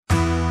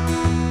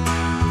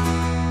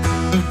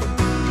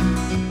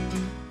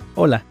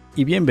Hola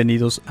y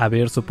bienvenidos a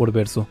Verso por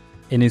Verso.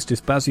 En este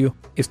espacio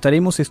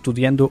estaremos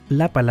estudiando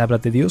la Palabra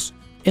de Dios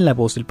en la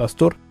voz del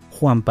pastor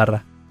Juan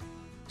Parra.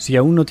 Si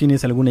aún no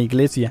tienes alguna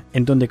iglesia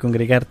en donde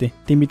congregarte,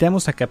 te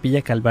invitamos a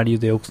Capilla Calvario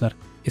de Oxnard.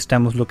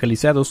 Estamos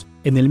localizados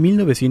en el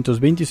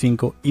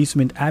 1925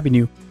 Eastman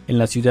Avenue, en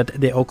la ciudad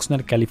de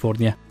Oxnard,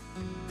 California.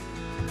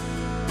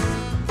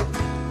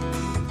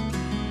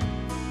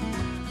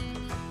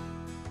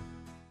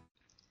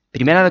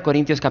 Primera de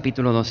Corintios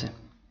capítulo 12.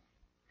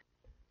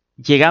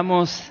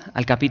 Llegamos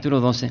al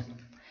capítulo 12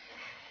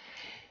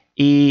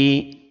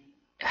 y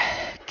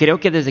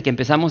creo que desde que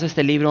empezamos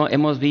este libro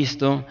hemos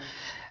visto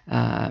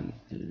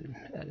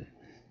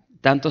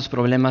tantos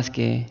problemas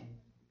que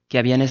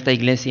había en esta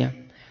iglesia,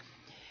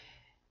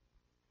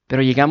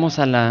 pero llegamos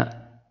a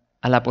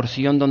la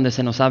porción donde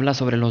se nos habla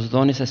sobre los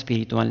dones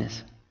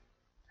espirituales.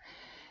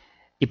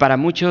 Y para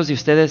muchos de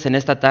ustedes en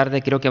esta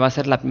tarde creo que va a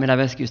ser la primera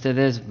vez que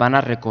ustedes van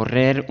a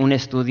recorrer un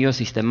estudio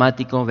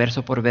sistemático,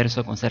 verso por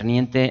verso,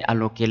 concerniente a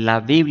lo que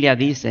la Biblia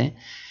dice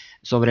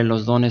sobre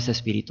los dones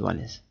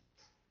espirituales.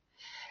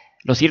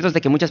 Lo cierto es de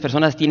que muchas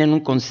personas tienen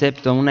un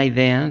concepto, una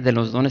idea de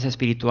los dones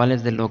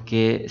espirituales, de lo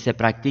que se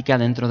practica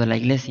dentro de la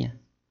iglesia.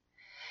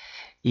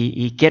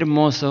 Y qué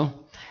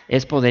hermoso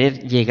es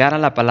poder llegar a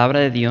la palabra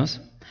de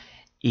Dios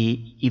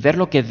y ver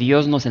lo que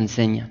Dios nos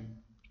enseña.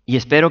 Y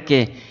espero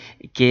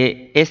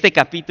que este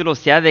capítulo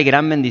sea de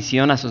gran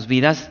bendición a sus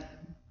vidas.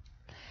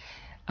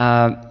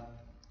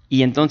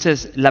 Y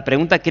entonces la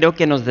pregunta creo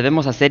que nos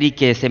debemos hacer y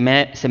que se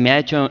me ha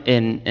hecho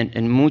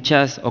en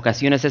muchas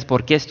ocasiones es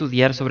 ¿por qué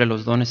estudiar sobre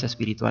los dones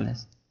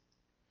espirituales?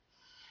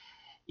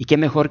 Y qué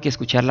mejor que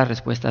escuchar la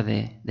respuesta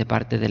de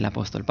parte del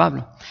apóstol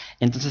Pablo.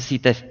 Entonces si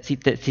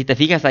te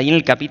fijas ahí en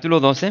el capítulo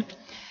 12,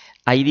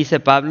 ahí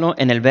dice Pablo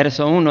en el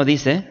verso 1,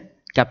 dice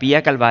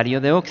Capilla Calvario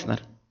de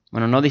Oxnard.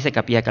 Bueno, no dice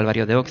Capilla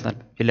Calvario de Oxnard,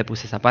 yo le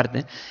puse esa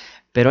parte,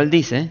 pero él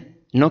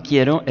dice, no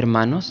quiero,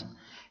 hermanos,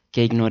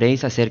 que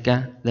ignoréis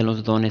acerca de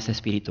los dones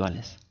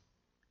espirituales.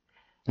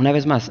 Una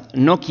vez más,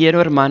 no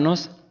quiero,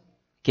 hermanos,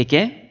 que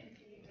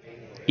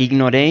 ¿qué?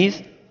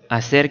 Ignoréis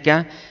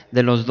acerca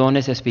de los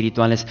dones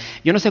espirituales.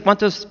 Yo no sé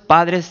cuántos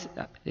padres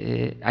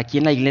aquí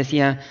en la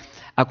iglesia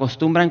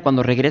acostumbran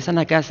cuando regresan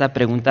a casa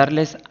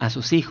preguntarles a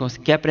sus hijos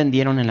qué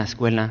aprendieron en la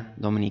escuela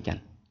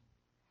dominical.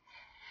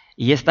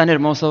 Y es tan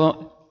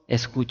hermoso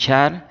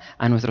escuchar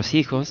a nuestros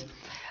hijos,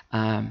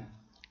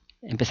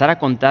 empezar a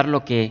contar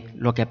lo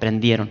que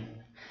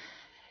aprendieron.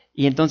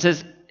 Y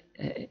entonces,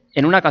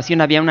 en una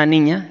ocasión había una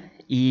niña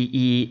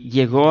y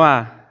llegó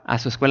a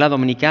su escuela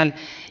dominical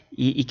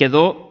y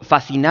quedó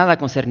fascinada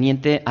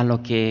concerniente a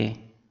lo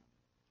que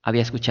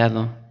había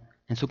escuchado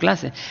en su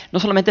clase. No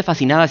solamente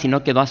fascinada,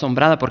 sino quedó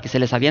asombrada porque se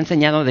les había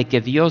enseñado de que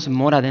Dios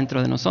mora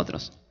dentro de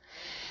nosotros.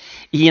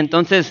 Y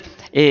entonces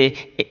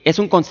es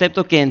un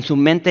concepto que en su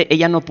mente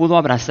ella no pudo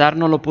abrazar,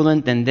 no lo pudo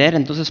entender.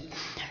 Entonces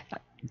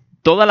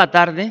toda la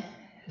tarde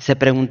se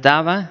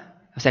preguntaba,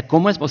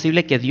 ¿cómo es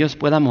posible que Dios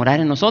pueda morar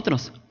en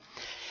nosotros?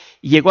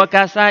 Y llegó a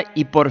casa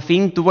y por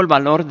fin tuvo el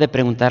valor de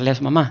preguntarle a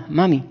su mamá,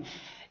 mami,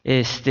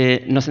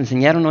 nos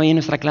enseñaron hoy en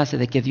nuestra clase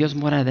de que Dios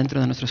mora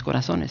dentro de nuestros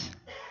corazones.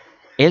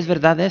 ¿Es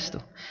verdad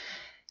esto?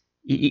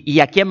 Y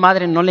a qué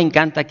madre no le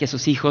encanta que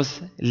sus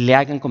hijos le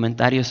hagan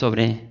comentarios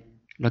sobre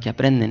lo que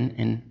aprenden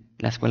en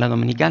la escuela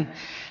dominical?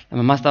 La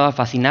mamá estaba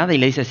fascinada y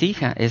le dice, sí,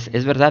 hija,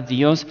 es verdad,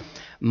 Dios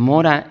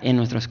mora en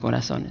nuestros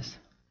corazones.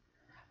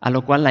 A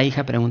lo cual la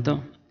hija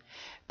preguntó,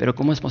 ¿pero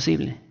cómo es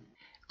posible?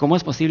 ¿Cómo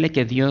es posible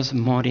que Dios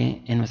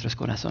more en nuestros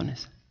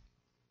corazones?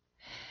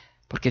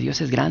 Porque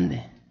Dios es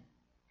grande.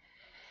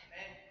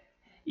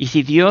 Y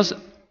si Dios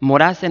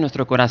morase en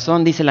nuestro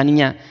corazón, dice la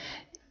niña,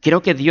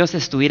 creo que Dios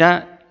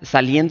estuviera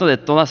saliendo de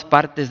todas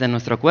partes de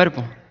nuestro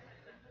cuerpo.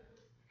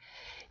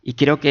 Y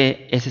creo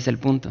que ese es el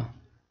punto.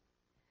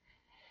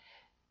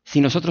 Si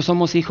nosotros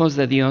somos hijos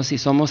de Dios y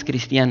somos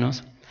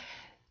cristianos,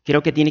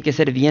 creo que tiene que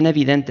ser bien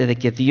evidente de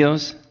que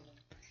Dios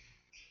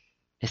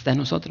está en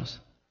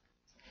nosotros.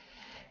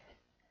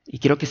 Y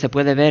creo que se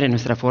puede ver en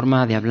nuestra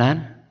forma de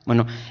hablar,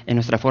 en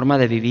nuestra forma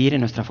de vivir, en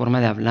nuestra forma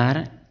de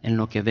hablar, en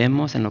lo que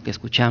vemos, en lo que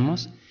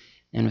escuchamos,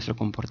 en nuestro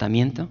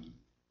comportamiento.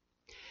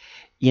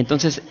 Y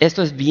entonces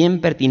esto es bien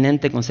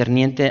pertinente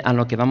concerniente a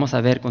lo que vamos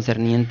a ver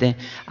concerniente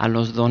a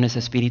los dones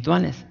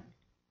espirituales.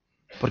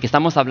 Porque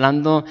estamos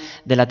hablando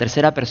de la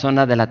tercera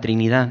persona de la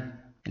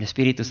Trinidad, el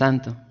Espíritu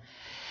Santo.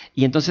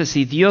 Y entonces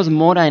si Dios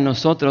mora en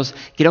nosotros,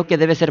 creo que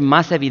debe ser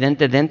más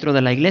evidente dentro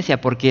de la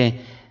iglesia,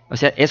 porque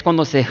es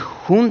cuando se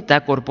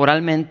junta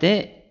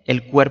corporalmente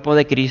el cuerpo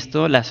de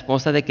Cristo, la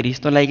esposa de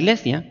Cristo, la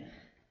iglesia.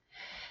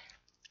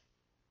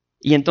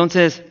 Y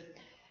entonces,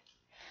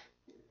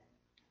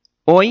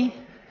 hoy,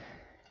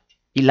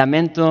 y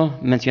lamento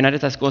mencionar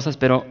estas cosas,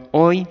 pero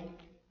hoy,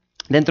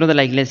 dentro de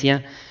la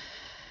iglesia,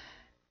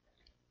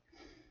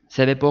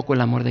 se ve poco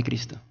el amor de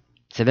Cristo.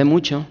 Se ve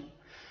mucho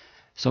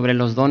sobre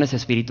los dones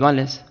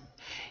espirituales.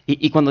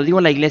 Y cuando digo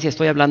la iglesia,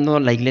 estoy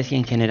hablando la iglesia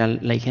en general.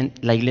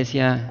 La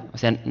iglesia,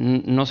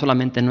 no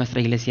solamente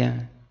nuestra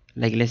iglesia,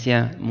 la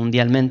iglesia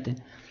mundialmente.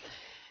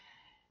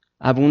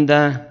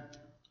 Abunda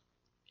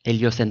el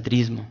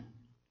yocentrismo.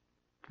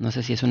 no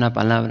sé si es una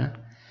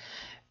palabra,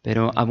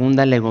 pero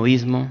abunda el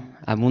egoísmo,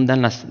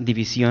 abundan las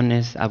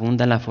divisiones,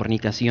 abunda la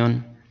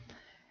fornicación,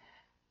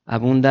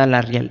 abunda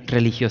la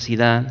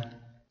religiosidad.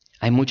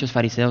 Hay muchos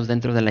fariseos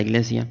dentro de la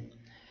iglesia.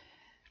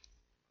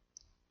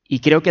 Y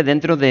creo que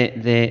dentro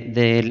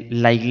de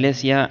la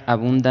iglesia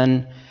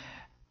abundan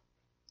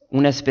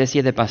una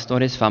especie de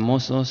pastores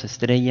famosos,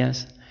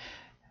 estrellas,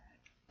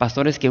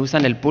 pastores que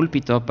usan el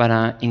púlpito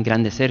para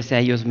engrandecerse a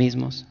ellos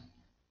mismos,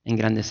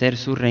 engrandecer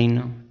su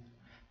reino,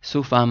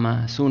 su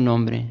fama, su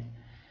nombre.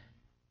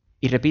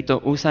 Y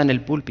repito, usan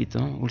el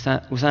púlpito,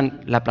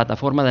 usan la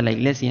plataforma de la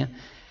iglesia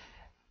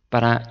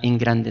para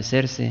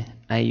engrandecerse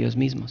a ellos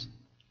mismos.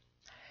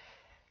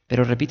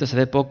 Pero repito, se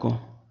ve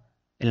poco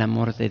el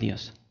amor de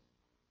Dios.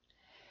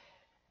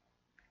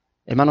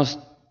 Hermanos,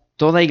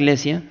 toda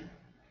iglesia,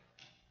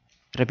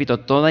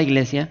 repito, toda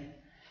iglesia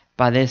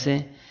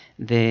padece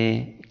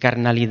de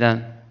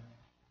carnalidad,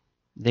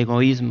 de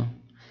egoísmo,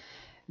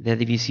 de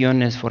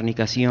divisiones,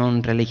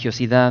 fornicación,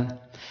 religiosidad.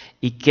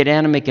 Y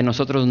créanme que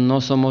nosotros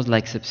no somos la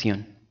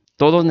excepción.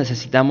 Todos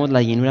necesitamos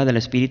la llenura del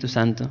Espíritu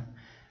Santo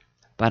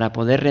para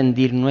poder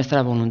rendir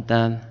nuestra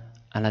voluntad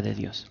a la de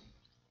Dios.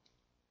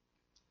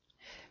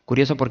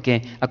 Curioso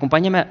porque,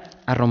 acompáñame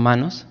a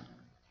Romanos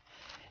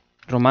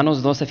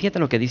 12, fíjate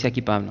lo que dice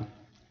aquí Pablo.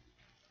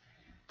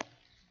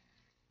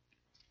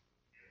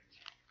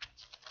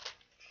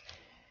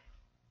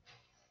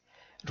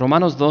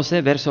 Romanos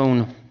 12, verso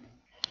 1.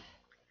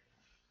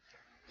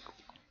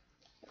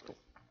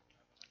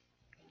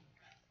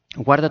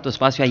 Guarda tu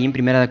espacio ahí en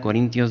 1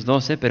 Corintios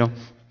 12, pero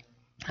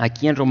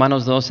aquí en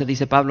Romanos 12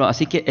 dice Pablo,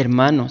 así que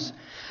hermanos,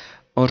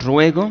 os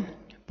ruego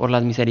por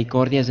las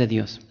misericordias de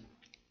Dios.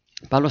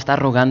 Pablo está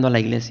rogando a la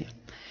iglesia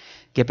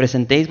que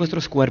presentéis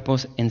vuestros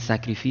cuerpos en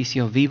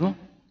sacrificio vivo,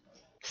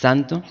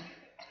 santo,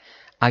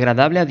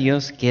 agradable a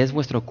Dios, que es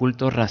vuestro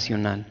culto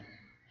racional.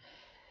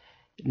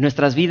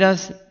 Nuestras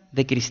vidas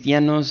de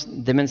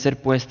cristianos deben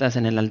ser puestas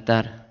en el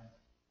altar.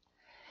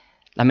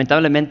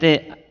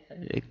 Lamentablemente,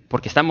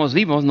 porque estamos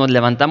vivos, nos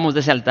levantamos de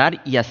ese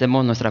altar y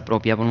hacemos nuestra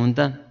propia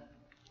voluntad.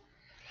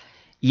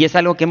 Y es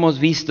algo que hemos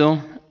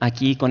visto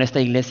aquí con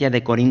esta iglesia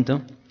de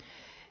Corinto.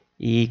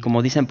 Y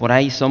como dicen por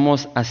ahí,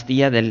 somos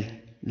astilla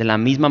de la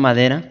misma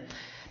madera.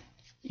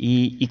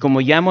 Y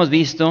como ya hemos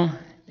visto,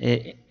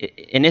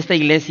 en esta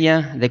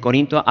iglesia de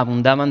Corinto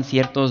abundaban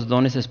ciertos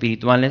dones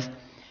espirituales,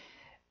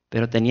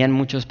 pero tenían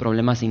muchos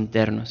problemas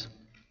internos.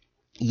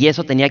 Y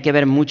eso tenía que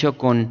ver mucho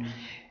con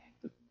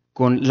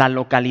la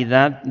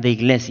localidad de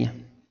iglesia.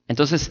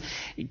 Entonces,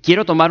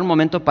 quiero tomar un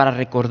momento para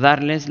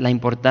recordarles la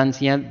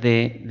importancia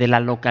de la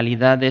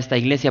localidad de esta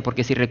iglesia,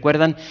 porque si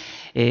recuerdan,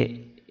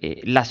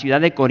 la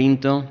ciudad de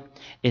Corinto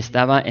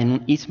estaba en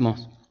un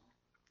istmo.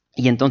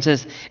 Y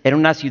entonces era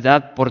una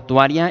ciudad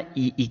portuaria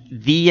y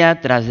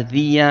día tras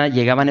día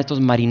llegaban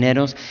estos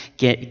marineros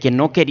que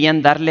no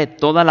querían darle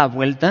toda la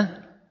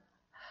vuelta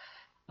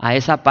a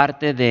esa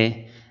parte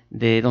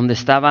de donde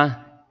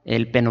estaba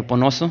el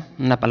Peloponeso,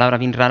 una palabra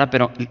bien rara,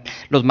 pero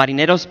los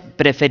marineros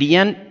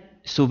preferían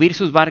subir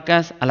sus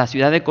barcas a la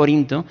ciudad de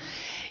Corinto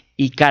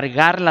y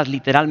cargarlas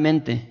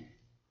literalmente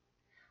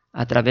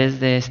a través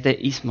de este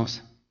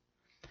istmos,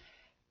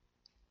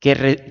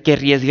 que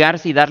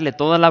arriesgarse y darle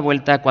toda la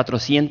vuelta a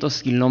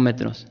 400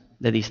 kilómetros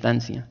de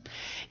distancia.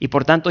 Y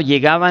por tanto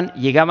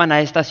llegaban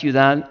a esta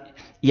ciudad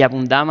y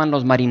abundaban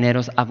los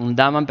marineros,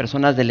 abundaban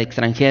personas del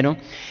extranjero.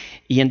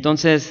 Y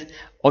entonces,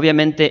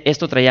 obviamente,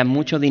 esto traía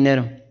mucho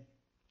dinero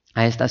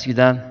a esta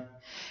ciudad.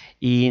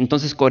 Y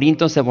entonces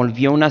Corinto se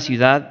volvió una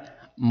ciudad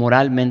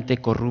moralmente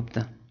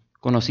corrupta,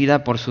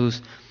 conocida por su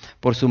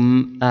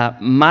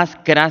más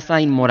crasa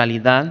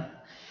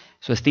inmoralidad.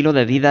 Su estilo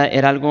de vida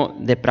era algo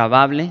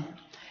depravable.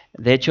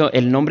 De hecho,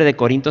 el nombre de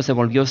Corinto se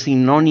volvió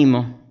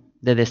sinónimo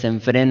de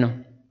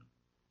desenfreno,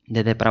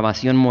 de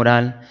depravación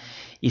moral,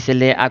 y se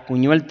le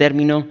acuñó el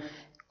término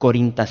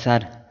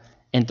corintazar.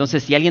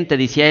 Entonces, si alguien te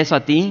decía eso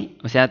a ti,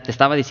 o sea, te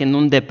estaba diciendo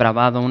un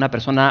depravado, una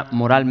persona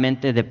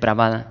moralmente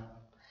depravada.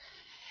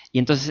 Y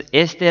entonces,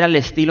 este era el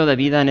estilo de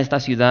vida en esta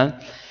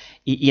ciudad.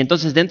 Y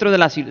entonces, dentro de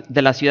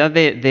la ciudad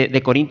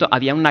de Corinto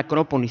había una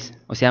acrópolis,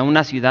 o sea,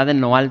 una ciudad en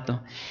lo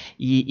alto.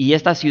 Y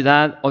esta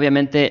ciudad,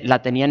 obviamente,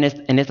 la tenían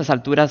en estas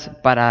alturas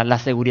para la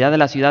seguridad de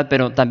la ciudad,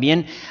 pero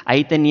también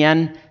ahí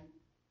tenían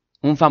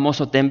un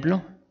famoso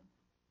templo.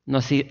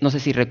 No sé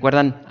si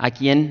recuerdan a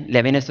quién le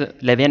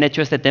habían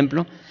hecho este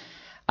templo.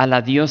 A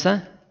la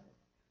diosa,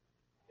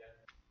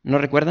 ¿no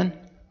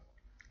recuerdan?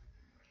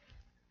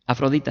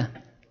 Afrodita.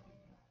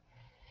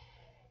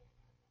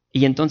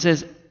 Y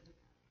entonces,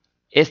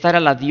 esta era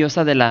la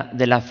diosa de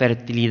la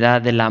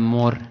fertilidad, del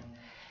amor.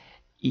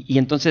 Y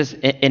entonces,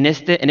 en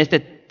este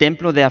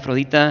templo de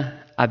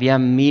Afrodita había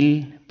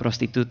 1000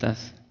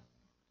 prostitutas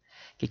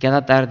que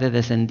cada tarde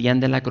descendían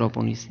de la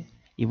acrópolis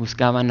y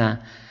buscaban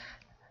a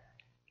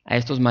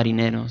estos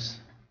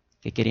marineros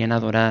que querían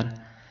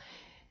adorar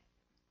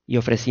y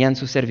ofrecían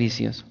sus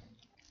servicios.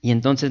 Y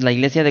entonces la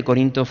iglesia de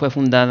Corinto fue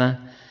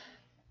fundada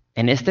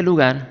en este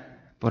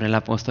lugar por el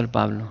apóstol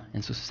Pablo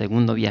en su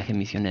segundo viaje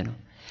misionero.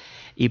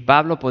 Y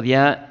Pablo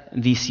podía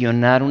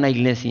visionar una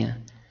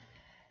iglesia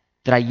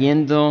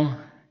trayendo,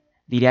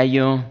 diría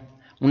yo,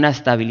 una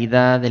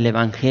estabilidad del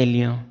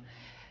Evangelio,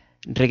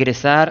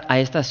 regresar a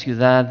esta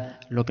ciudad,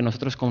 lo que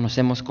nosotros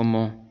conocemos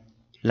como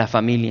la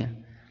familia.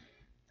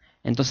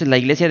 Entonces la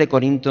iglesia de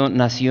Corinto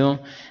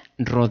nació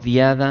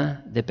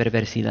rodeada de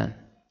perversidad.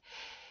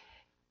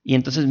 Y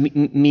entonces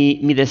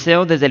mi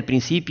deseo desde el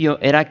principio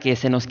era que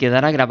se nos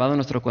quedara grabado en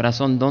nuestro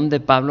corazón donde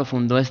Pablo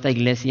fundó esta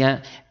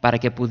iglesia para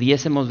que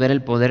pudiésemos ver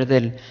el poder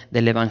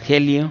del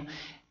Evangelio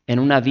en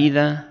una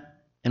vida,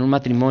 en un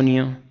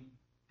matrimonio,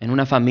 en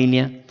una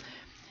familia.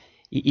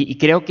 Y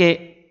creo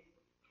que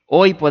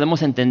hoy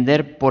podemos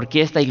entender por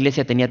qué esta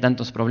iglesia tenía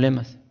tantos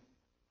problemas.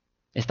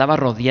 Estaba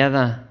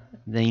rodeada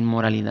de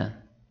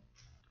inmoralidad.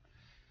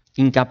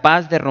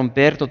 Incapaz de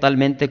romper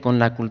totalmente con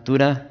la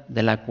cultura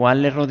de la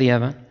cual le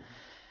rodeaba,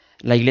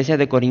 la iglesia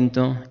de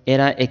Corinto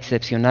era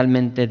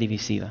excepcionalmente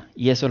divisiva,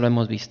 y eso lo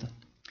hemos visto.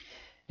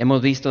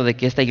 Hemos visto de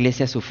que esta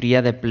iglesia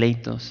sufría de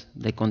pleitos,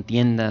 de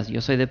contiendas. Yo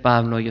soy de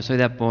Pablo, yo soy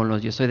de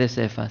Apolos, yo soy de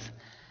Cefas.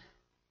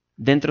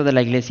 Dentro de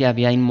la iglesia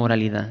había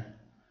inmoralidad.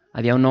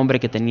 Había un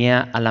hombre que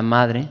tenía a la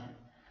madre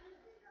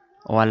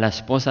o a la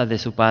esposa de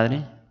su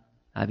padre.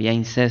 Había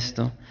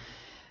incesto.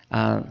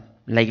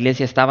 La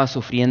iglesia estaba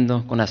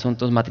sufriendo con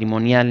asuntos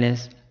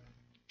matrimoniales.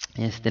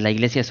 La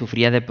iglesia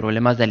sufría de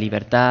problemas de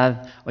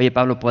libertad. Oye,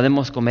 Pablo,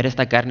 ¿podemos comer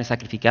esta carne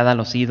sacrificada a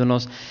los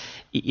ídolos?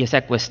 Y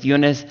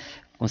cuestiones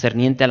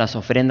concerniente a las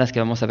ofrendas que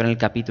vamos a ver en el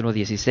capítulo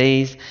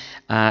 16.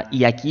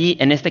 Y aquí,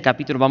 en este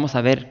capítulo, vamos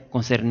a ver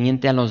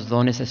concerniente a los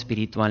dones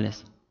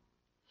espirituales.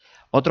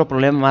 Otro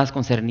problema más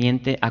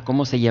concerniente a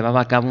cómo se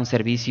llevaba a cabo un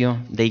servicio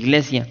de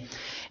iglesia.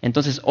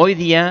 Entonces, hoy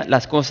día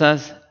las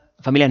cosas,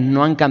 familia,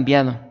 no han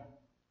cambiado.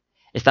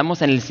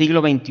 Estamos en el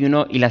siglo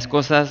XXI y las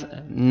cosas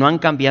no han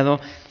cambiado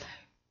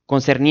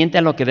concerniente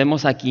a lo que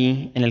vemos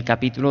aquí en el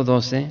capítulo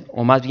 12,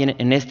 o más bien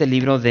en este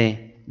libro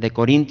de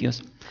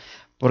Corintios.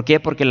 ¿Por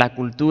qué? Porque la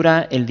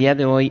cultura el día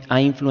de hoy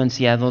ha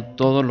influenciado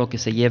todo lo que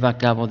se lleva a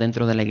cabo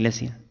dentro de la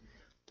iglesia.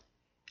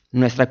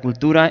 Nuestra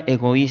cultura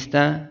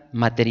egoísta,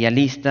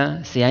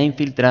 materialista, se ha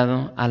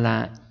infiltrado a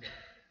la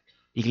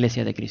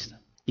iglesia de Cristo.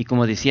 Y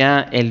como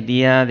decía el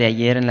día de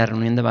ayer en la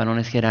reunión de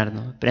varones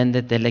Gerardo,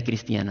 prende tele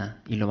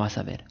cristiana y lo vas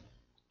a ver.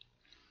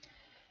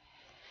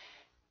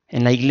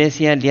 En la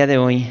iglesia el día de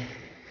hoy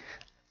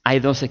hay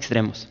dos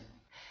extremos.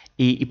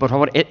 Y por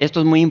favor, esto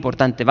es muy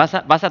importante. Vas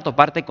a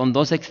toparte con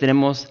dos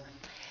extremos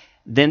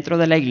dentro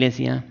de la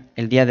iglesia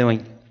el día de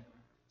hoy.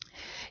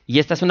 Y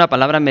esta es una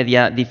palabra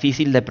media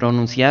difícil de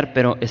pronunciar,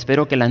 pero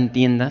espero que la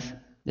entiendas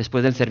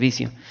después del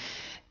servicio.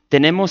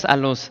 Tenemos a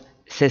los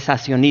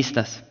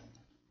cesacionistas.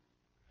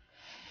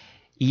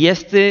 Y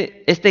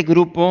este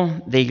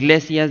grupo de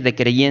iglesias, de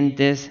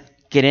creyentes,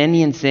 creen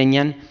y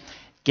enseñan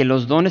que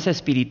los dones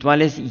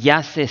espirituales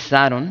ya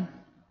cesaron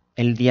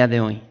el día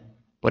de hoy.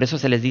 Por eso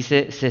se les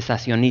dice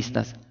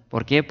cesacionistas.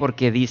 ¿Por qué?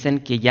 Porque dicen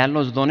que ya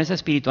los dones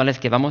espirituales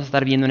que vamos a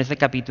estar viendo en este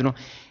capítulo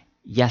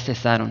ya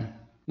cesaron.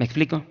 ¿Me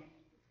explico?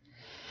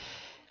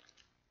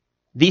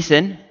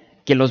 Dicen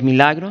que los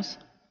milagros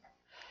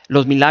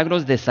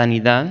de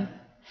sanidad,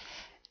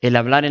 el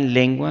hablar en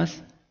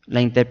lenguas,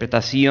 la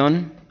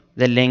interpretación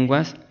de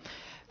lenguas,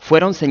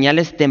 fueron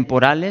señales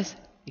temporales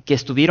que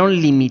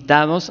estuvieron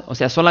limitados, o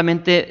sea,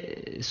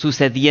 solamente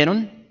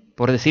sucedieron,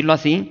 por decirlo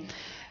así,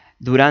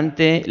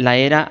 durante la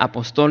era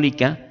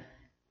apostólica,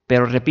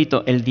 pero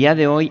repito, el día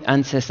de hoy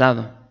han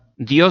cesado.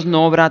 Dios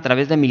no obra a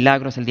través de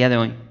milagros el día de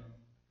hoy.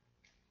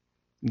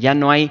 Ya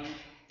no hay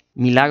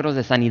milagros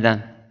de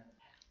sanidad.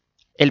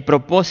 El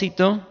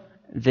propósito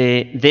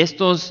de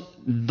estos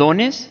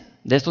dones,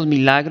 de estos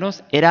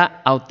milagros,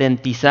 era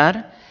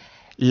autentizar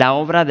la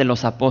obra de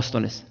los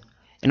apóstoles.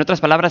 En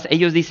otras palabras,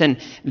 ellos dicen,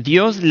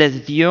 Dios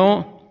les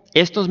dio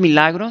estos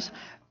milagros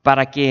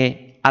para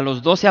que a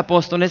los 12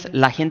 apóstoles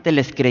la gente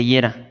les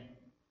creyera.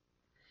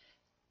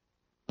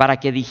 Para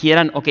que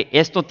dijeran, ok,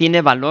 esto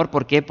tiene valor,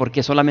 ¿por qué?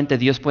 Porque solamente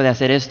Dios puede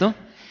hacer esto.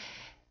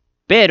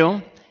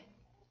 Pero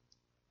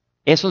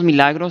esos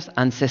milagros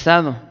han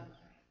cesado.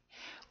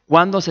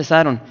 ¿Cuándo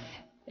cesaron?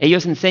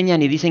 Ellos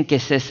enseñan y dicen que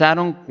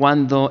cesaron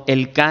cuando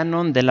el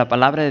canon de la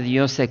palabra de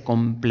Dios se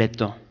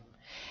completó.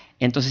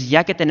 Entonces,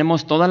 ya que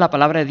tenemos toda la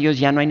palabra de Dios,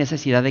 ya no hay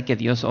necesidad de que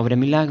Dios obre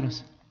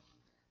milagros.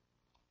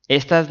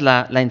 Esta es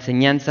la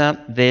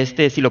enseñanza de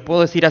si lo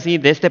puedo decir así,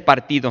 de este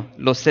partido,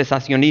 los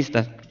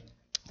cesacionistas.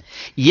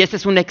 Y ese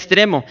es un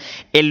extremo.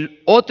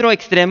 El otro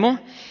extremo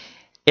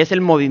es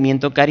el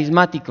movimiento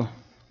carismático.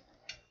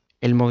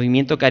 El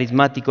movimiento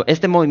carismático.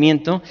 Este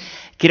movimiento,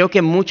 creo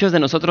que muchos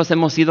de nosotros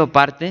hemos sido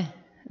parte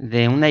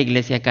de una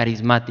iglesia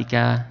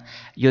carismática.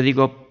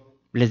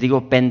 Les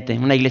digo pente,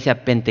 una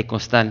iglesia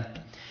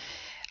pentecostal.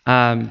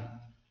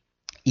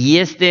 Y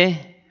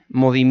este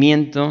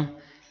movimiento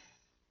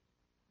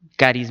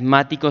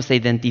carismático se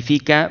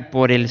identifica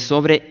por el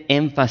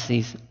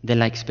sobreénfasis de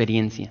la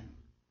experiencia,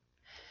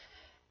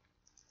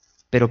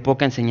 pero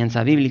poca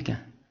enseñanza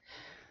bíblica.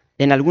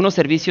 En algunos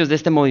servicios de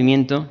este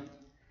movimiento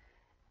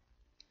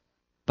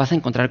vas a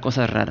encontrar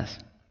cosas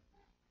raras.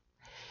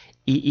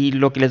 Y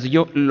lo que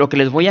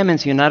les voy a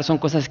mencionar son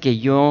cosas que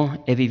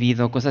yo he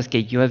vivido, cosas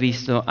que yo he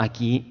visto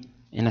aquí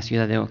en la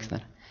ciudad de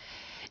Oxnard.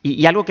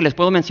 Y algo que les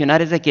puedo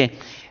mencionar es de que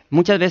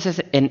muchas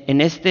veces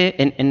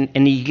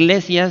en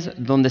iglesias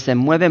donde se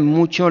mueve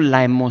mucho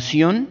la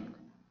emoción,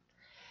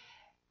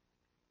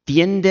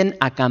 tiende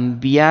a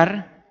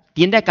cambiar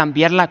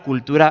la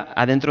cultura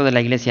adentro de la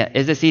iglesia.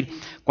 Es decir,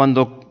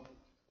 como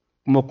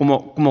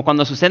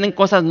cuando suceden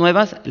cosas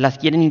nuevas, las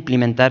quieren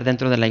implementar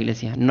dentro de la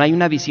iglesia. No hay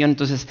una visión,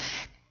 entonces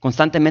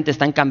constantemente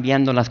están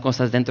cambiando las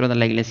cosas dentro de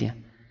la iglesia.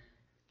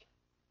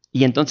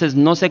 Y entonces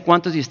no sé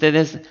cuántos de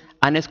ustedes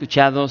han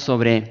escuchado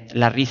sobre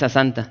la risa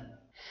santa.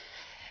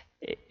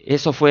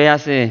 Eso fue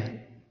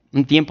hace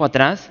un tiempo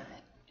atrás.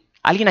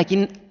 ¿Alguien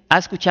aquí ha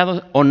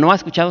escuchado o no ha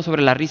escuchado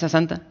sobre la risa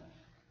santa?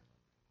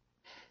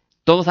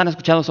 ¿Todos han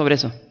escuchado sobre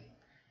eso?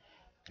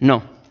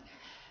 No.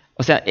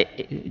 O sea,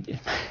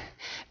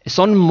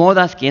 son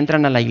modas que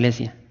entran a la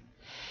iglesia.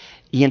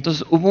 Y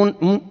entonces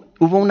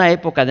hubo una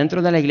época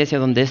dentro de la iglesia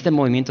donde este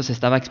movimiento se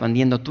estaba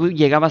expandiendo. Tú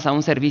llegabas a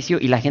un servicio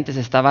y la gente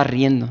se estaba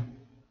riendo.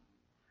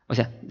 O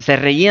sea, se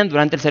reían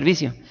durante el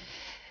servicio.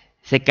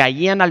 Se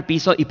caían al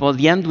piso y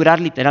podían durar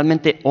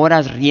literalmente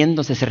horas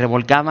riéndose. Se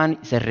revolcaban,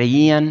 se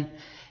reían.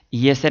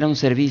 Y ese era un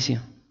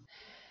servicio.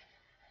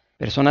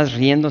 Personas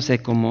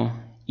riéndose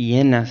como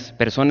hienas,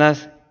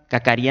 personas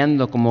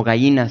cacareando como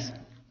gallinas,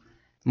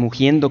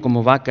 mugiendo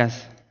como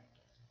vacas,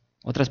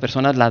 otras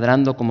personas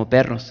ladrando como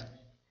perros.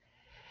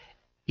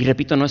 Y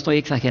repito, no estoy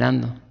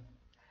exagerando.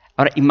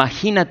 Ahora,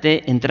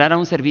 imagínate entrar a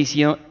un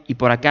servicio y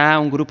por acá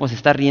un grupo se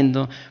está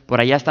riendo, por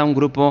allá está un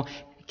grupo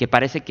que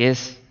parece que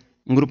es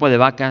un grupo de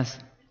vacas,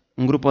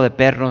 un grupo de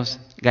perros,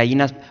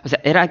 gallinas. O sea,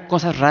 eran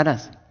cosas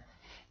raras.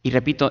 Y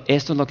repito,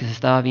 esto es lo que se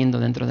estaba viendo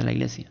dentro de la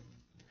iglesia.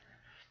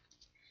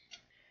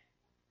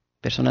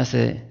 Personas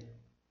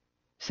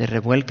se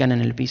revuelcan en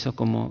el piso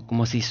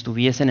como si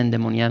estuviesen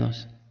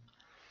endemoniados.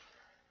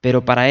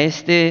 Pero para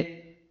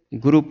este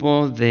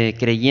grupo de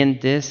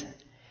creyentes,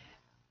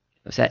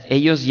 o sea,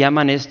 ellos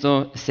llaman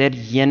esto ser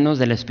llenos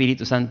del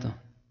Espíritu Santo.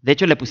 De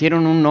hecho, le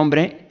pusieron un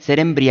nombre, ser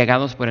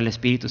embriagados por el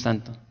Espíritu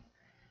Santo.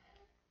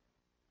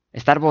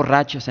 Estar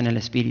borrachos en el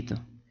Espíritu.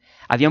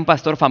 Había un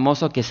pastor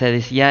famoso que se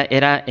decía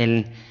era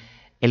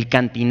el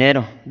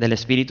cantinero del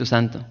Espíritu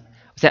Santo.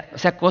 O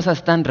sea,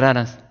 cosas tan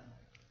raras.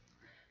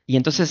 Y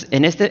entonces,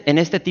 en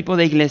este tipo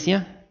de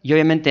iglesia, y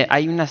obviamente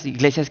hay unas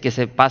iglesias que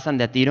se pasan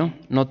de a tiro,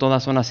 no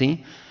todas son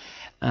así,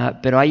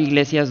 pero hay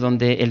iglesias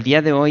donde el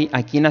día de hoy,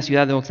 aquí en la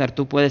ciudad de Oxnard,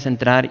 tú puedes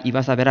entrar y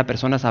vas a ver a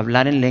personas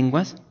hablar en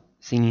lenguas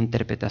sin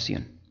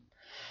interpretación.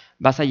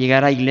 Vas a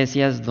llegar a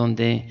iglesias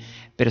donde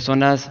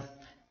personas,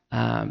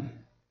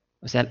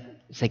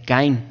 se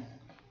caen,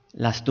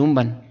 las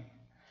tumban,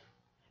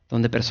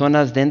 donde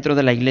personas dentro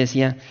de la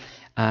iglesia,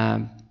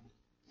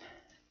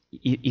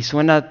 y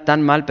suena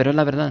tan mal, pero es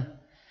la verdad,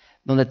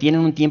 donde tienen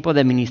un tiempo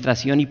de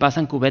administración y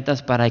pasan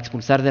cubetas para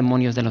expulsar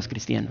demonios de los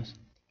cristianos.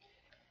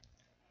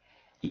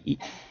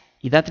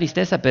 Y da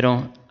tristeza,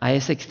 pero a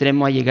ese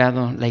extremo ha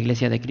llegado la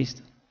iglesia de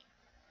Cristo.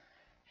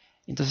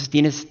 Entonces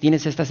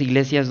tienes estas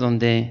iglesias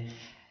donde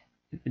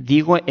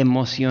digo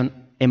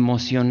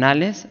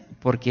emocionales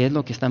porque es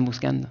lo que están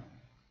buscando.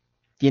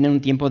 Tienen un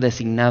tiempo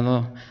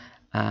designado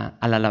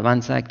a la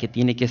alabanza que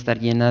tiene que estar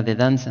llena de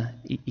danza.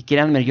 Y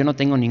créanme, yo no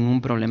tengo ningún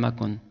problema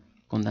con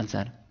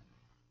danzar.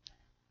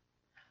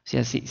 O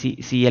sea,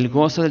 si el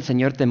gozo del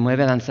Señor te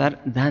mueve a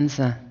danzar,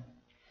 danza.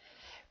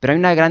 Pero hay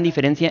una gran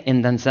diferencia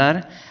en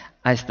danzar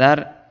a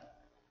estar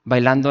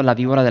bailando la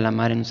víbora de la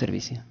mar en un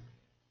servicio.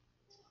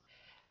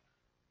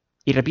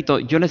 Y repito,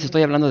 yo les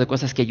estoy hablando de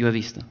cosas que yo he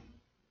visto.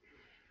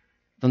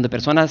 Donde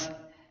personas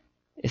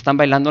están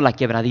bailando la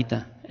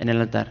quebradita en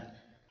el altar.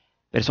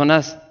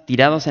 Personas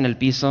tirados en el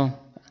piso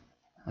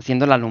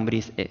haciendo la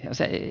lombriz. O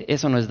sea,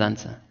 eso no es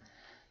danza.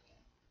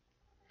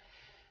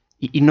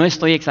 Y no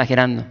estoy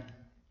exagerando.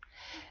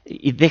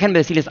 Y déjenme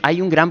decirles,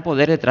 hay un gran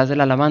poder detrás de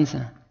la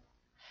alabanza.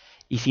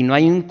 Y si no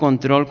hay un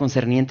control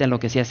concerniente a lo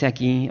que se hace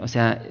aquí, o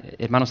sea,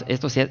 hermanos,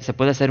 esto se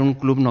puede hacer un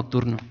club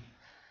nocturno.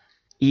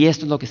 Y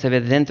esto es lo que se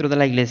ve dentro de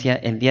la iglesia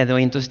el día de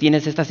hoy. Entonces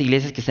tienes estas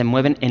iglesias que se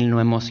mueven en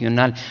lo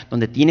emocional,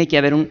 donde tiene que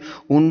haber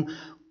un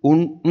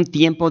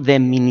tiempo de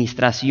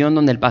ministración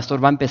donde el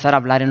pastor va a empezar a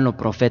hablar en lo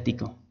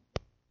profético.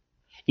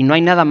 Y no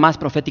hay nada más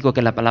profético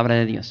que la palabra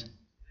de Dios.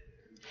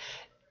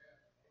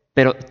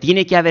 Pero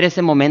tiene que haber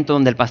ese momento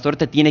donde el pastor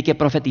te tiene que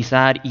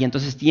profetizar y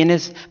entonces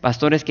tienes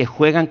pastores que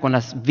juegan con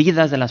las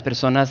vidas de las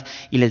personas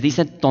y les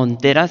dicen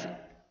tonteras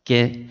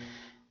que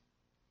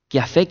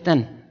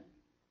afectan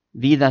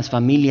vidas,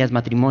 familias,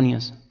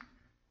 matrimonios.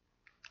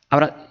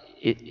 Ahora,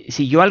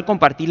 si yo al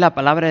compartir la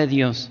palabra de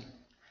Dios,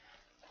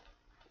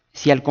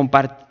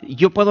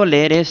 yo puedo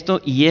leer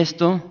esto y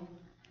esto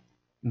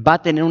va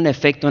a tener un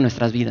efecto en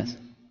nuestras vidas.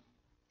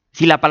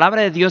 Si la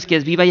palabra de Dios, que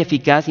es viva y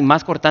eficaz y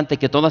más cortante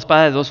que toda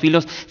espada de dos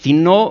filos, si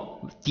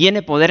no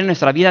tiene poder en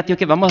nuestra vida, tío,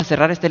 que vamos a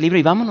cerrar este libro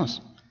y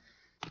vámonos.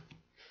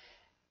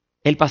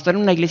 El pastor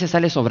en una iglesia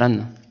sale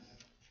sobrando.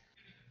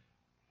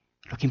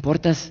 Lo que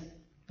importa es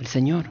el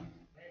Señor.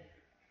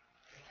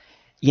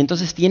 Y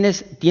entonces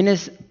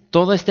tienes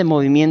todo este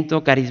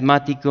movimiento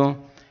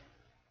carismático,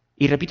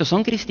 y repito,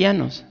 son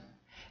cristianos,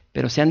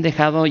 pero se han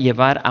dejado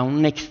llevar a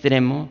un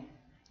extremo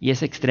y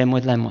ese extremo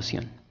es la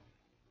emoción.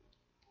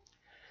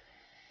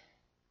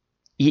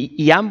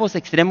 Y ambos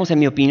extremos, en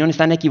mi opinión,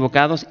 están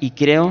equivocados y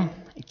creo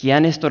que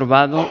han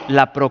estorbado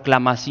la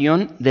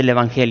proclamación del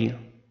Evangelio.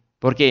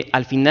 Porque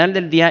al final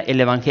del día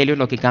el Evangelio es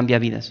lo que cambia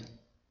vidas.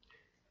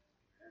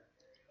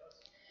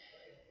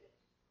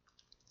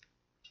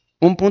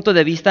 Un punto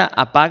de vista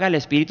apaga al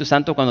Espíritu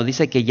Santo cuando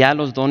dice que ya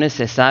los dones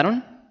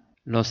cesaron,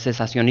 los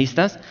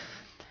cesacionistas,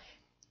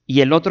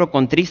 y el otro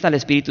contrista al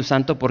Espíritu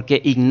Santo porque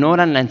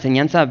ignoran la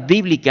enseñanza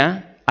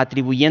bíblica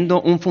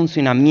atribuyendo un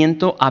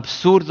funcionamiento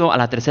absurdo a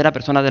la tercera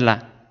persona de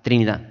la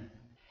Trinidad.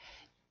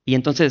 Y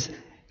entonces,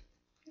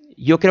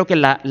 yo creo que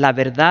la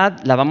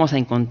verdad la vamos a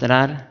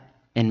encontrar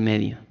en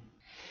medio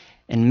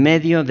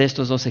de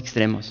estos dos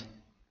extremos.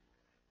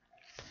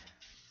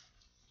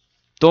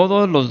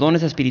 Todos los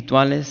dones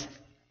espirituales,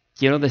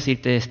 quiero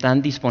decirte,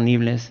 están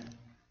disponibles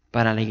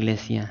para la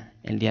iglesia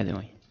el día de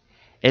hoy.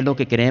 Es lo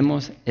que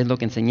creemos, es lo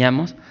que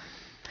enseñamos.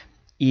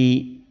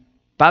 Y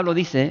Pablo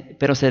dice,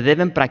 pero se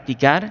deben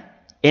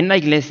practicar en la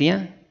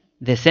iglesia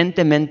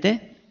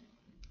decentemente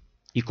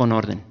y con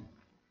orden.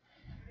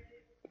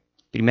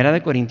 Primera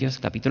de Corintios,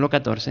 capítulo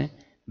 14,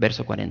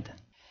 verso 40.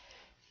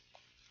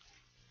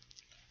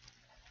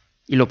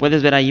 Y lo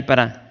puedes ver ahí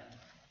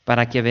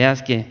para que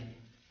veas que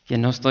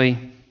no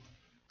estoy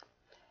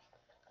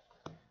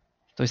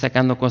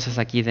sacando cosas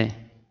aquí de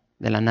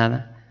la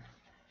nada.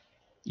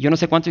 Yo no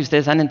sé cuántos de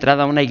ustedes han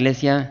entrado a una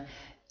iglesia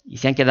y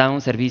se han quedado en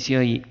un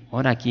servicio y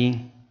ahora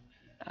aquí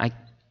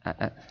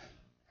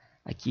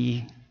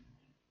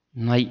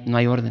no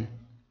hay orden.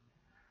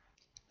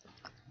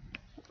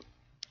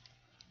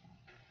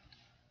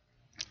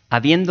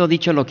 Habiendo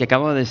dicho lo que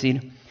acabo de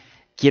decir,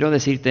 quiero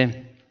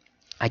decirte,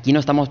 aquí no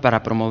estamos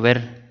para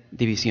promover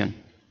división.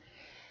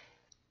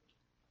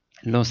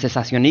 Los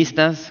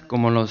cesacionistas,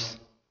 como los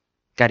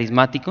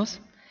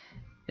carismáticos,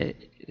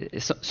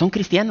 son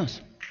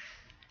cristianos,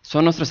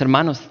 son nuestros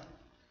hermanos.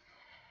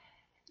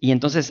 Y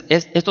entonces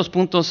estos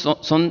puntos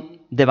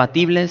son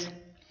debatibles,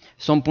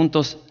 son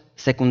puntos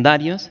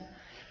secundarios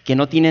que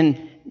no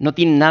tienen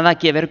nada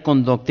que ver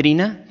con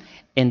doctrina.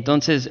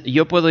 Entonces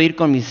yo puedo ir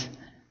con mis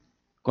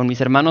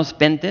hermanos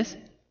pentes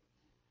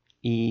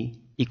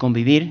y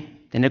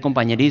convivir, tener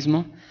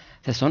compañerismo.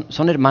 O sea,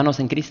 son hermanos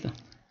en Cristo.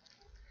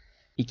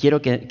 Y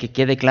quiero que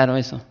quede claro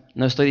eso.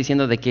 No estoy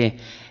diciendo de que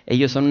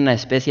ellos son una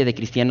especie de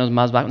cristianos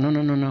más bajos.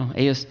 No.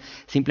 Ellos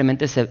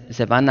simplemente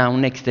se van a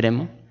un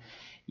extremo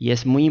y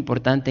es muy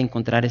importante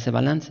encontrar ese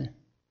balance.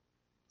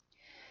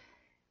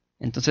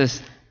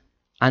 Entonces,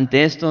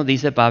 ante esto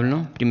dice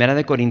Pablo, Primera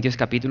de Corintios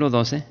capítulo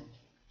 12,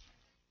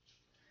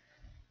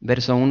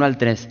 verso 1 al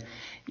 3.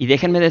 Y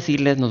déjenme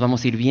decirles, nos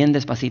vamos a ir bien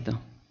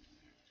despacito,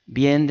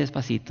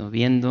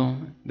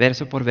 viendo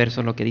verso por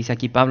verso lo que dice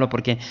aquí Pablo,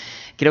 porque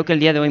creo que el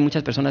día de hoy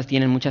muchas personas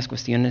tienen muchas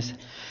cuestiones,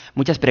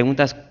 muchas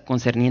preguntas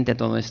concernientes a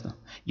todo esto.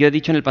 Yo he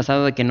dicho en el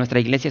pasado de que nuestra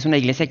iglesia es una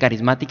iglesia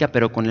carismática,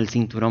 pero con el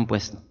cinturón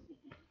puesto,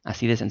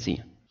 así de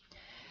sencillo.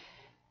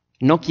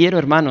 No quiero,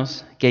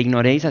 hermanos, que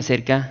ignoréis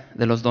acerca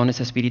de los dones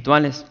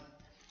espirituales.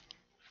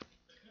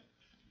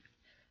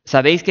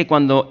 Sabéis que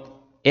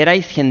cuando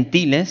erais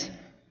gentiles,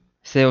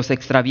 se os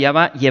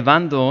extraviaba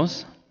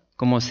llevándoos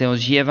como se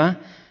os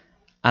lleva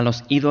a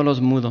los ídolos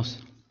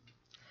mudos.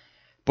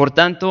 Por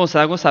tanto, os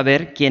hago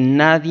saber que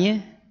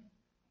nadie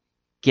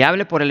que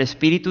hable por el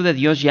Espíritu de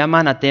Dios llama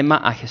anatema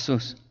a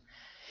Jesús.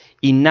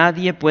 Y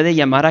nadie puede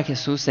llamar a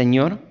Jesús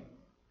Señor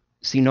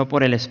sino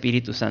por el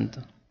Espíritu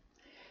Santo.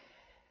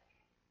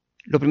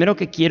 Lo primero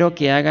que quiero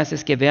que hagas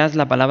es que veas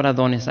la palabra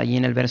dones allí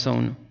en el verso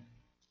 1.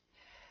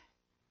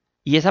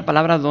 Y esa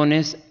palabra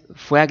dones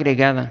fue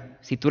agregada.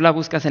 Si tú la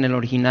buscas en el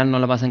original no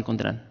la vas a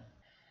encontrar.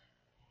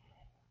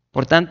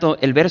 Por tanto,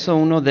 el verso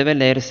 1 debe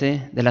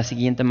leerse de la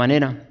siguiente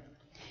manera.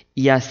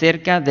 Y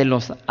acerca de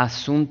los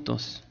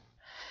asuntos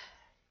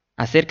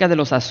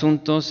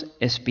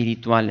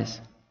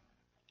espirituales.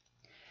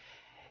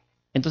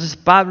 Entonces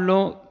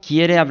Pablo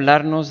quiere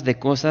hablarnos de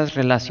cosas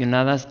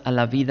relacionadas a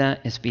la vida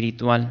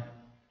espiritual.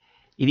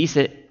 Y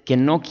dice que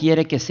no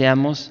quiere que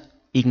seamos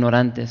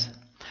ignorantes.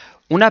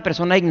 Una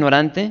persona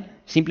ignorante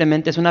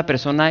simplemente es una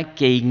persona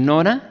que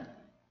ignora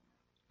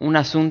un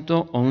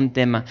asunto o un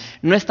tema.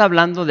 No está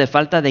hablando de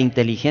falta de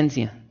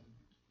inteligencia,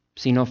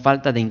 sino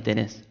falta de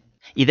interés.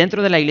 Y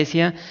dentro de la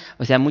iglesia,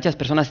 muchas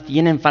personas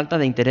tienen falta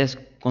de interés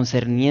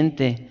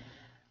concerniente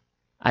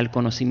al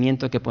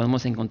conocimiento que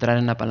podemos encontrar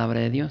en la palabra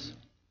de Dios.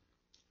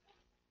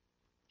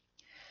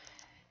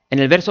 En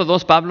el verso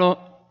 2,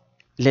 Pablo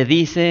le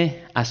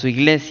dice a su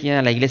iglesia,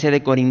 a la iglesia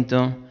de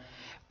Corinto,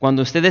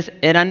 cuando ustedes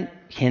eran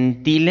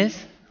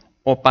gentiles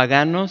o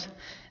paganos,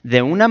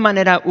 de una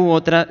manera u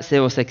otra se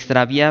os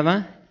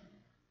extraviaba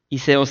y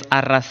se os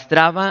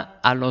arrastraba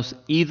a los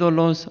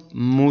ídolos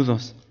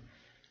mudos.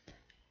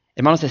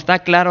 Hermanos, está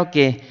claro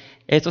que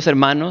estos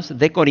hermanos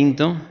de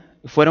Corinto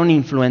fueron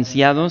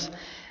influenciados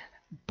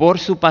por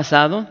su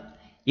pasado,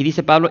 y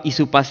dice Pablo, y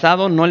su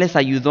pasado no les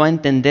ayudó a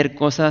entender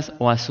cosas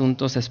o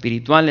asuntos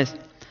espirituales.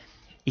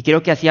 Y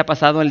creo que así ha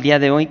pasado el día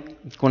de hoy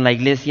con la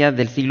iglesia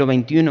del siglo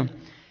XXI,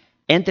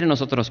 entre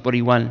nosotros por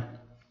igual.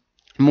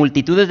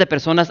 multitudes de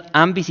personas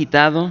han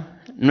visitado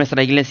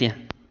nuestra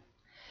iglesia.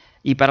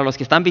 Y para los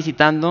que están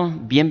visitando,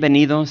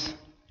 bienvenidos.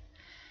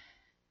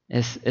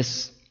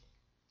 Es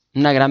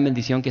una gran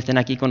bendición que estén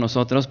aquí con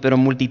nosotros, pero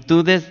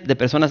multitudes de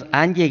personas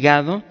han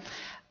llegado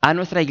a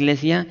nuestra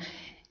iglesia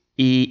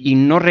y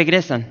no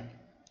regresan.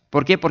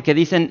 ¿Por qué? Porque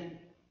dicen,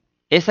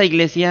 esa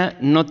iglesia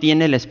no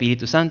tiene el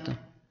Espíritu Santo.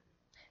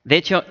 De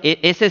hecho,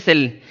 ese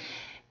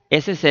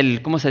es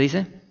el, ¿cómo se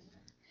dice?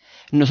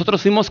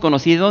 Nosotros fuimos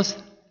conocidos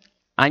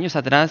años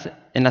atrás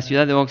en la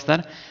ciudad de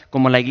Oxnard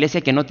como la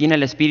iglesia que no tiene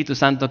el Espíritu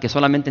Santo, que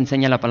solamente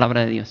enseña la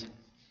palabra de Dios.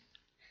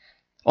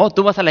 Oh,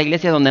 tú vas a la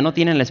iglesia donde no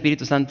tienen el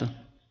Espíritu Santo.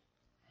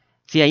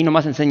 Sí, ahí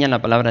nomás enseñan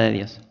la palabra de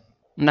Dios.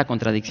 Una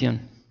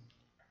contradicción.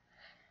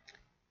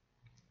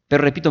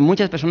 Pero repito,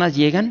 muchas personas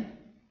llegan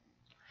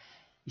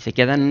y se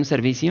quedan en un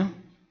servicio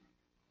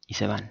y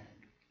se van.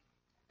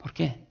 ¿Por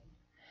qué?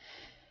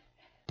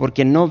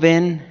 Porque no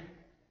ven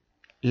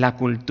la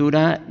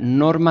cultura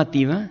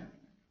normativa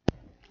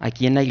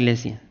aquí en la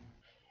iglesia.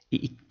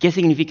 ¿Y qué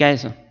significa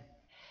eso?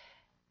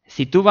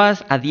 Si tú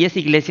vas a 10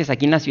 iglesias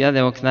aquí en la ciudad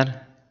de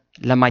Oxnard,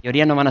 la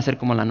mayoría no van a ser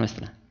como la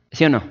nuestra.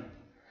 ¿Sí o no?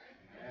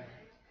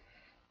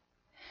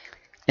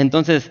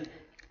 Entonces,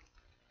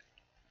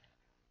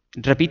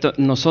 repito,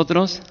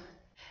 nosotros,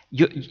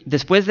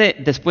 después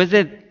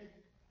de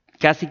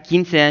casi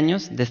 15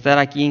 años de estar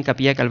aquí en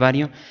Capilla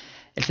Calvario,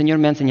 el Señor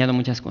me ha enseñado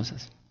muchas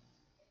cosas.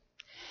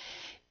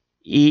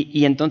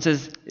 Y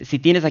entonces, si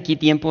tienes aquí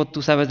tiempo,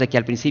 tú sabes de que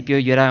al principio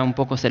yo era un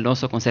poco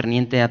celoso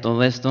concerniente a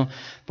todo esto.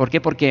 ¿Por qué?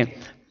 Porque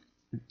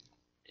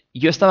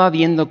yo estaba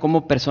viendo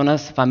cómo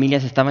personas,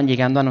 familias estaban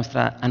llegando a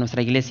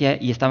nuestra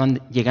iglesia y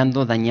estaban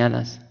llegando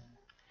dañadas.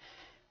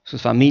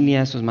 Sus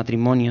familias, sus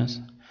matrimonios,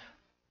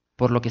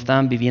 por lo que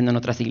estaban viviendo en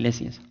otras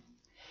iglesias.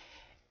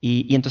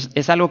 Y entonces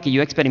es algo que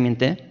yo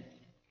experimenté.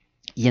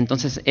 Y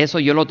entonces eso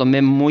yo lo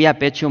tomé muy a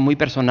pecho, muy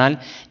personal,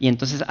 y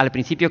entonces al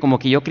principio como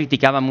que yo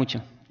criticaba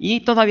mucho.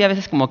 Y todavía a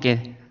veces como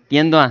que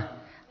tiendo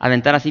a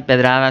aventar así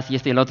pedradas y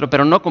esto y el otro,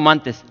 pero no como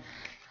antes.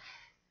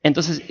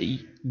 Entonces,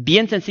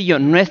 bien sencillo,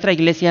 nuestra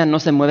iglesia no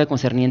se mueve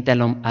concerniente a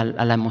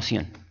la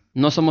emoción.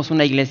 No somos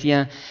una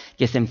iglesia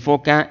que se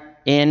enfoca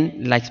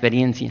en la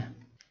experiencia.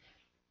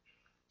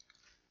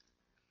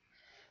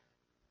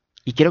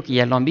 Y creo que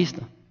ya lo han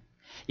visto.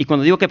 Y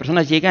cuando digo que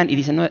personas llegan y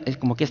dicen, no, es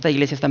como que esta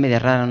iglesia está media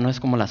rara, no es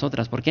como las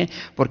otras. ¿Por qué?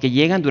 Porque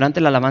llegan durante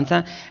la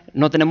alabanza,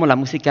 no tenemos la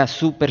música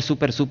súper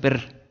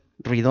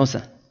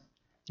ruidosa.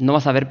 No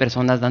vas a ver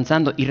personas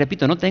danzando. Y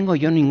repito, no tengo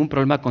yo ningún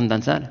problema con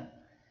danzar.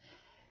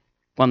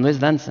 Cuando es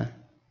danza,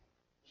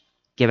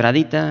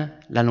 quebradita,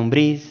 la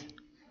lombriz,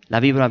 la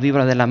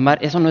víbora de la mar,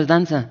 eso no es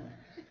danza.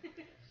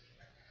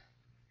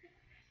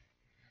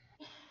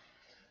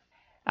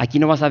 Aquí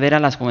no vas a ver a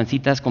las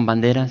jovencitas con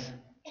banderas.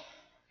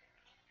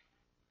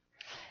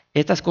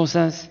 Estas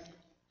cosas,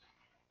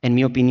 en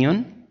mi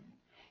opinión,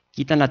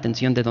 quitan la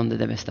atención de donde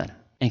debe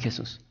estar, en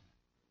Jesús.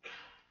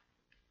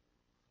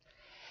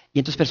 Y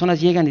entonces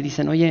personas llegan y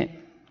dicen, oye,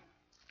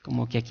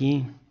 como que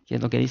aquí, ¿qué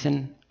es lo que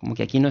dicen? Como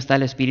que aquí no está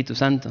el Espíritu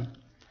Santo.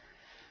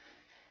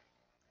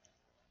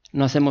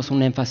 No hacemos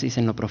un énfasis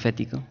en lo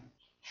profético.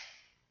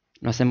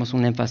 No hacemos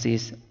un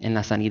énfasis en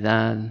la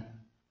sanidad.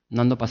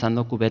 No ando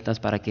pasando cubetas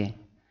para que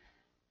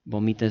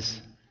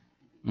vomites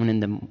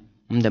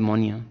un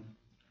demonio.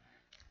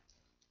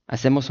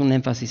 Hacemos un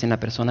énfasis en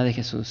la persona de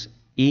Jesús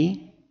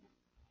y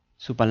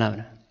su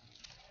palabra.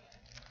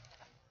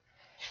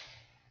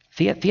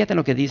 Fíjate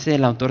lo que dice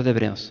el autor de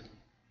Hebreos.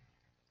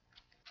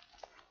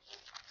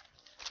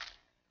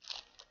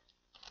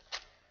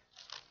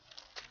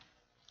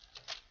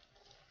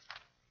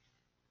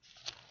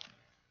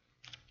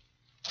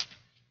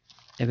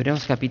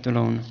 Hebreos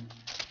capítulo 1.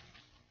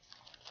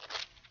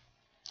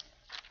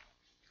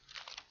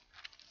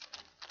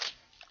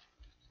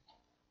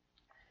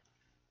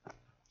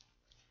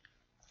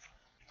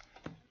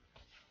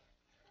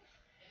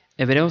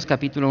 Hebreos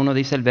capítulo 1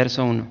 dice el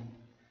verso 1.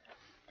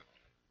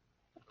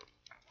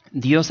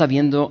 Dios,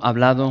 habiendo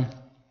hablado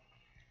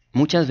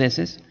muchas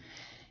veces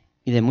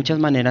y de muchas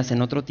maneras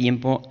en otro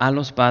tiempo a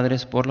los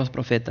padres por los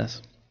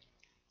profetas,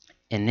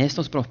 en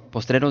estos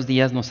postreros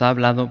días nos ha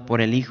hablado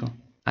por el Hijo,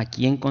 a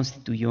quien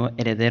constituyó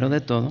heredero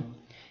de todo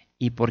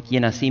y por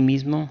quien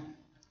asimismo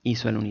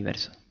hizo el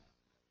universo.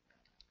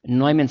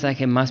 No hay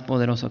mensaje más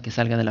poderoso que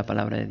salga de la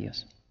palabra de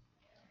Dios.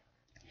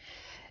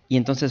 Y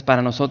entonces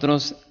para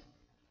nosotros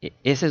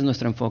ese es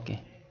nuestro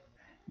enfoque.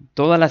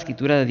 Toda la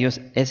escritura de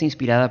Dios es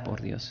inspirada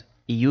por Dios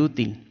y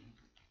útil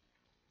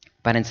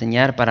para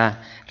enseñar,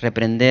 para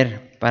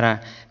reprender,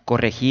 para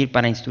corregir,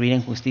 para instruir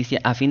en justicia,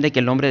 a fin de que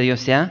el hombre de Dios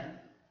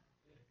sea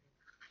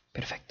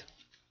perfecto.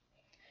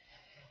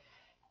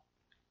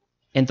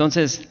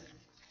 Entonces,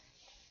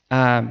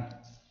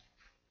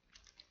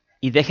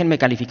 y déjenme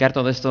calificar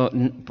todo esto,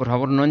 por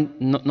favor,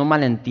 no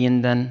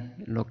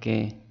malentiendan lo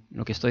que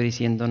estoy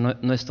diciendo.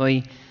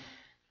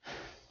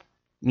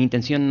 Mi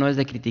intención no es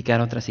de criticar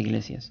a otras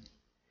iglesias,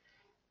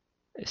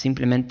 es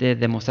simplemente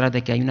demostrar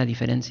de que hay una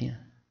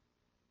diferencia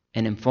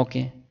en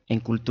enfoque,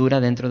 en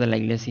cultura dentro de la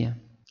iglesia.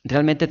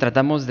 Realmente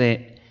tratamos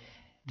de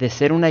de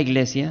ser una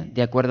iglesia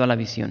de acuerdo a la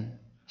visión.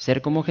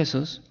 Ser como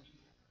Jesús.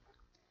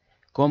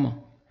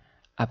 ¿Cómo?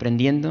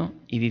 Aprendiendo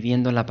y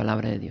viviendo la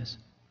palabra de Dios.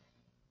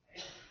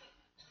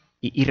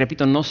 Y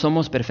repito, no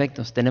somos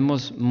perfectos,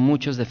 tenemos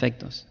muchos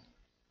defectos,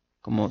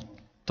 como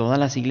todas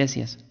las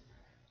iglesias.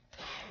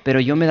 Pero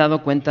yo me he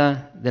dado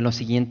cuenta de lo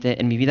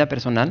siguiente en mi vida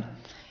personal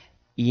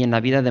y en la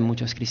vida de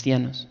muchos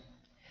cristianos.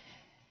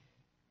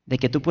 De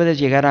que tú puedes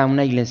llegar a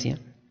una iglesia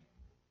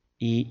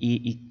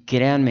y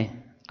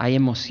créanme, hay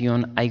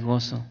emoción, hay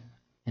gozo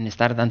en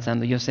estar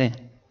danzando. Yo sé.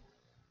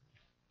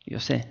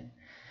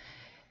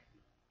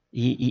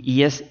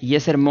 Y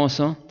es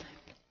hermoso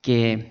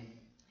que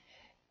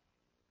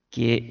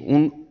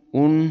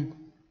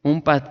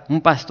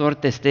un pastor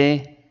te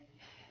esté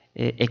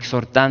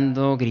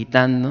exhortando,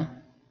 gritando,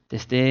 te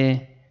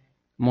esté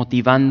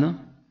motivando,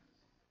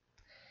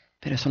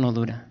 pero eso no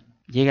dura.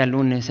 Llega el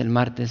lunes, el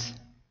martes,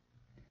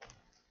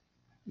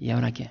 ¿y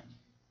ahora qué?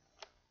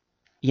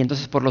 Y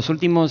entonces por los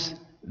últimos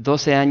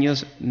 12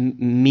 años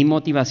mi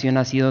motivación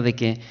ha sido de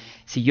que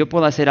si yo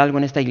puedo hacer algo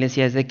en esta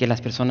iglesia es de que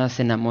las personas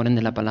se enamoren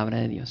de la palabra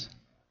de Dios.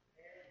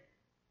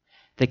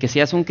 De que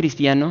seas un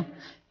cristiano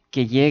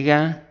que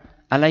llega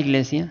a la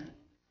iglesia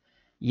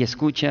y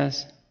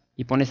escuchas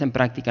y pones en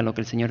práctica lo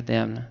que el Señor te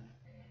habla.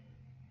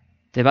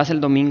 Te vas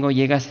el domingo,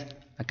 llegas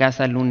a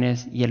casa el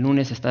lunes y el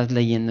lunes estás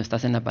leyendo,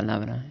 estás en la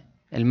palabra.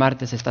 El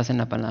martes estás en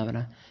la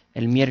palabra.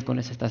 El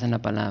miércoles estás en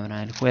la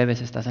palabra. El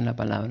jueves estás en la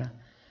palabra.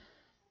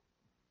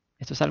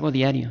 Esto es algo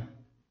diario.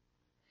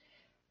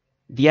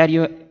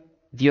 Diario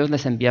Dios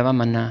les enviaba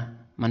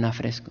maná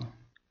fresco.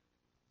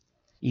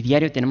 Y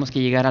diario tenemos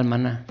que llegar al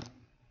maná,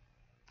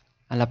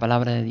 a la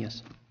palabra de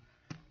Dios.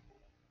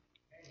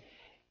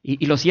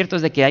 Y lo cierto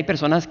es de que hay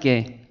personas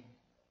que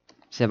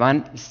se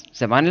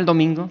van el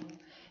domingo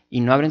y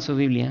no abren su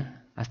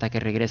Biblia hasta que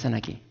regresan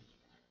aquí.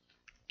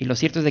 Y lo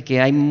cierto es de que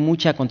hay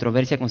mucha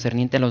controversia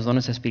concerniente a los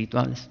dones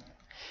espirituales.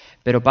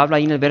 Pero Pablo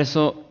ahí en el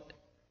verso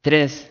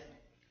 3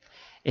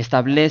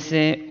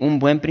 establece un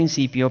buen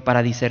principio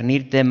para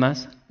discernir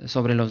temas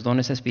sobre los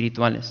dones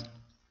espirituales.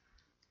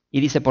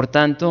 Y dice, por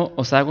tanto,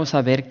 os hago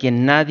saber que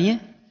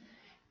nadie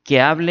que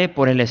hable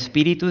por el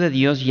Espíritu de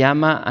Dios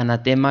llama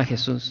anatema a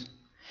Jesús.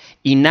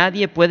 Y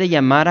nadie puede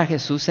llamar a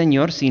Jesús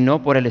Señor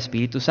sino por el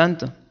Espíritu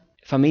Santo.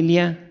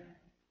 Familia,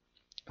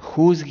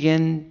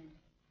 juzguen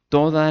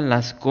todas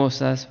las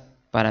cosas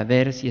para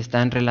ver si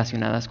están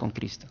relacionadas con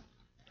Cristo.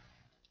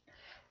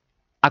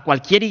 A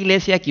cualquier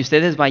iglesia que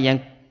ustedes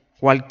vayan,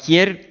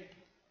 cualquier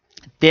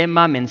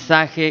tema,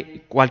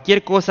 mensaje,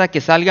 cualquier cosa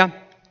que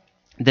salga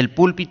del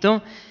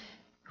púlpito,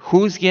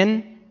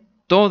 juzguen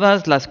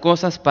todas las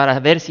cosas para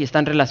ver si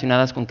están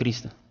relacionadas con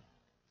Cristo.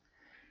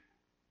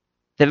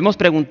 Debemos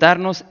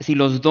preguntarnos si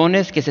los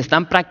dones que se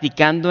están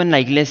practicando en la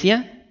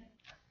iglesia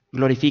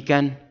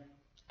glorifican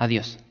a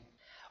Dios.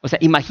 O sea,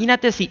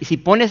 imagínate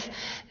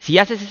si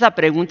haces esa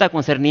pregunta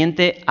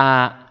concerniente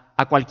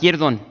a cualquier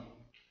don.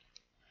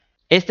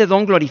 ¿Este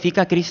don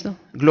glorifica a Cristo?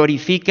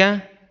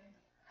 ¿Glorifica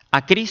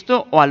a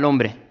Cristo o al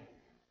hombre?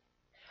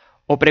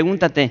 O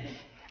pregúntate,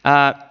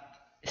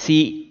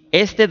 si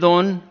este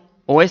don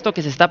o esto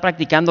que se está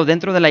practicando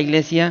dentro de la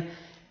iglesia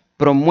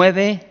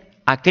promueve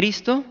a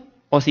Cristo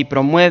o si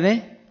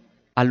promueve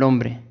al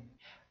hombre.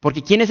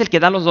 Porque ¿quién es el que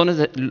da los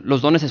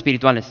dones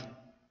espirituales?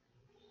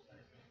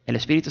 El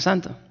Espíritu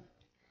Santo.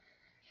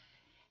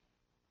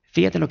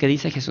 Fíjate lo que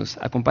dice Jesús.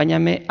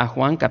 Acompáñame a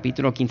Juan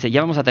capítulo 15.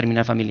 Ya vamos a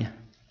terminar, familia.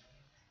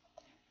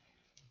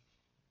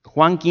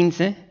 Juan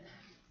 15,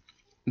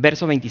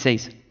 verso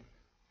 26.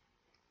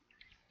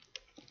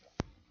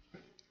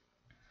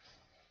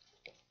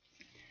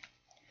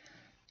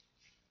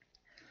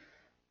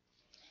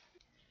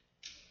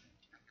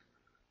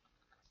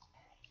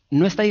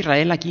 ¿No está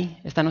Israel aquí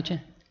esta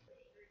noche?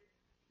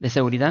 ¿De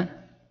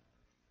seguridad?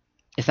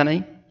 ¿Están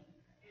ahí?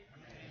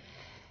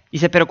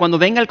 Dice, pero cuando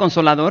venga el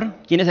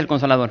Consolador, ¿quién es el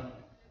Consolador?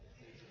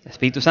 El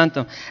Espíritu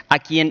Santo, a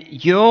quien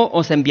yo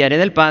os enviaré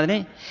del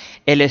Padre,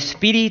 el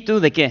Espíritu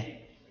 ¿de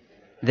qué?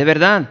 De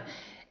verdad,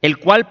 el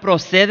cual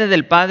procede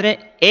del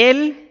Padre,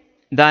 Él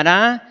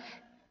dará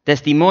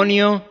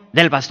testimonio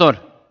del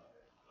pastor,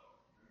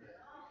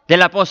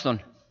 del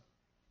apóstol,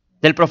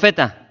 del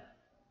profeta,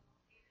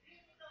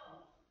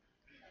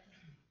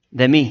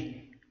 de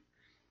mí.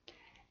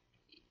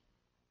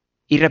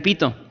 Y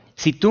repito,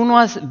 si tú no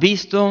has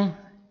visto,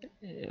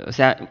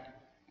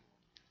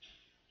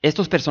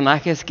 estos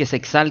personajes que se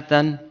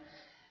exaltan,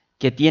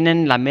 que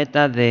tienen la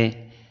meta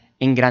de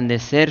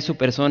engrandecer su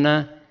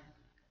persona,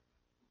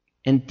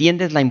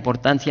 entiendes la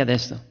importancia de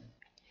esto.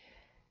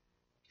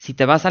 Si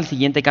te vas al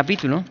siguiente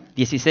capítulo,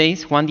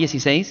 16, Juan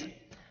 16,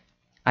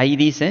 ahí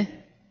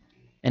dice,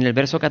 en el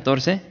verso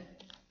 14,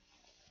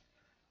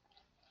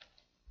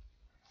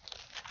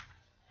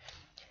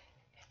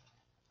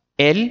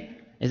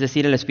 Él, es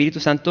decir, el Espíritu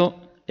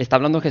Santo, está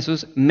hablando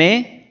Jesús,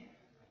 me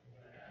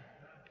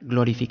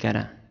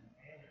glorificará.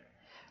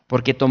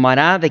 Porque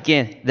tomará ¿de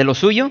qué? De lo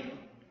suyo,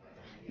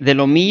 de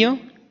lo mío,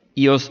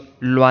 y os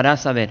lo hará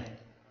saber.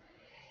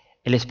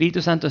 El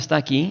Espíritu Santo está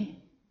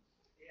aquí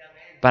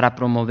para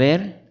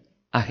promover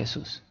a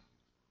Jesús.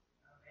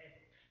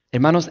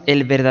 Hermanos,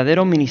 el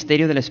verdadero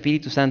ministerio del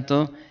Espíritu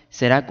Santo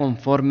será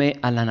conforme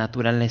a la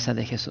naturaleza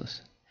de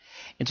Jesús.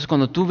 Entonces,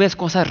 cuando tú ves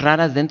cosas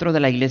raras dentro de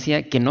la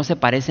iglesia que no se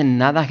parecen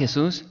nada a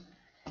Jesús,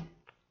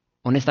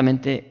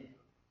 honestamente,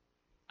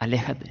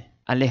 aléjate.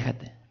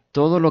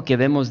 Todo lo que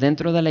vemos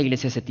dentro de la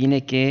iglesia se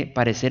tiene que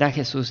parecer a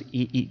Jesús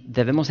y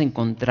debemos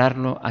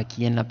encontrarlo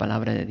aquí en la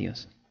palabra de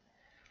Dios.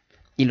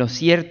 Y lo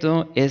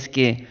cierto es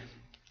que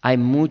hay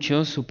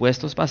muchos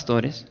supuestos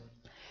pastores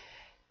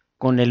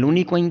con el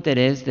único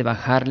interés de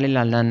bajarle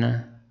la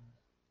lana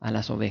a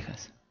las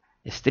ovejas.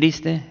 Es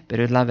triste,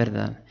 pero es la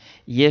verdad.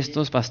 Y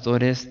estos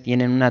pastores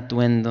tienen un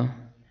atuendo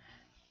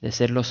de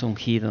ser los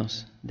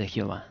ungidos de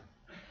Jehová.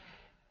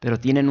 Pero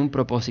tienen un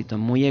propósito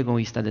muy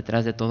egoísta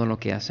detrás de todo lo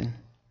que hacen.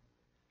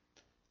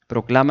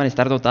 Proclaman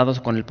estar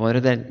dotados con el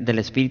poder del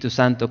Espíritu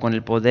Santo, con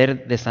el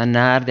poder de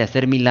sanar, de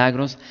hacer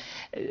milagros.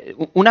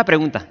 Una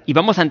pregunta, y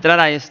vamos a entrar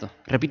a esto.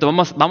 Repito,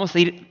 vamos a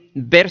ir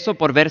verso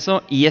por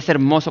verso, y es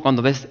hermoso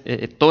cuando ves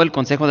todo el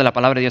consejo de la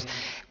palabra de Dios.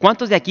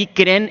 ¿Cuántos de aquí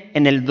creen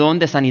en el don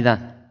de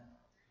sanidad?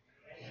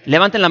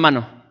 Levanten la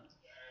mano.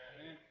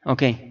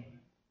 Ok.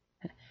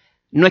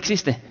 No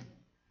existe.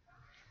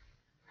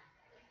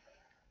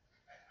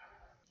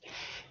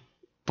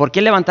 ¿Por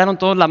qué levantaron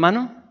todos la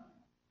mano?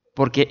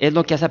 Porque es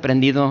lo que has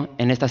aprendido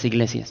en estas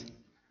iglesias.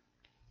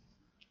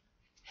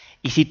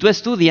 Y si tú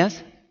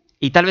estudias,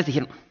 y tal vez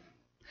dijeron,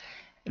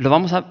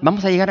 vamos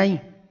a llegar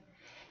ahí.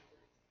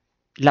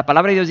 La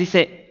palabra de Dios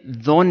dice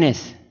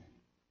dice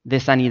de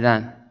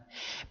sanidad.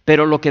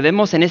 Pero lo que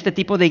vemos en este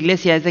tipo de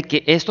iglesia es de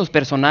que estos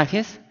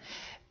personajes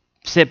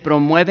se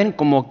promueven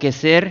como que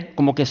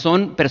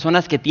son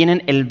personas que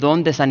tienen el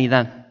don de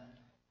sanidad.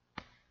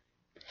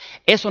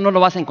 Eso no lo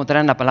vas a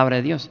encontrar en la palabra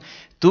de Dios.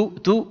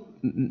 Tú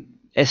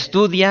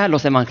estudia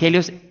los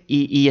evangelios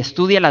y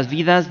estudia las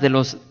vidas de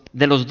los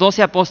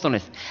 12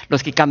 apóstoles,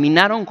 los que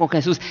caminaron con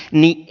Jesús.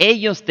 Ni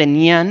ellos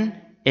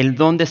tenían el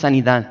don de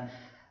sanidad.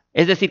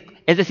 Es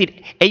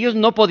decir, ellos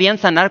no podían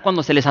sanar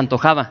cuando se les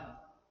antojaba.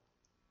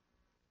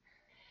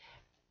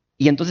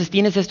 Y entonces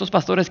tienes estos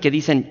pastores que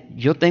dicen,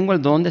 yo tengo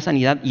el don de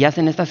sanidad, y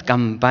hacen estas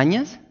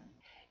campañas,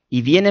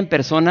 y vienen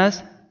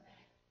personas,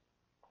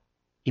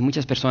 y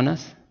muchas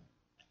personas,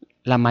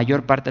 la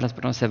mayor parte de las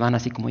personas se van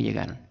así como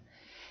llegaron.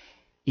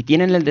 Y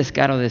tienen el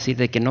descaro de decir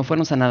de que no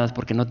fueron sanadas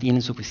porque no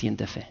tienen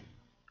suficiente fe.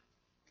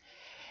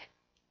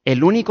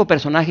 El único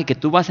personaje que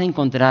tú vas a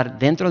encontrar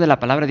dentro de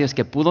la palabra de Dios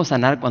que pudo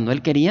sanar cuando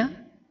Él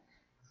quería,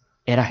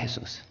 era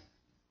Jesús.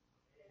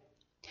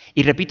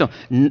 Y repito,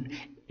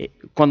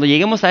 cuando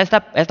lleguemos a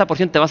esta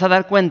porción te vas a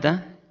dar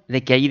cuenta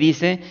de que ahí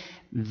dice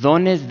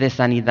dones de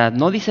sanidad,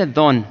 no dice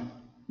don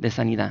de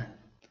sanidad.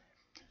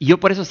 Y yo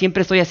por eso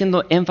siempre estoy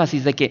haciendo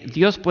énfasis de que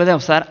Dios puede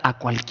usar a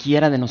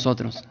cualquiera de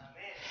nosotros.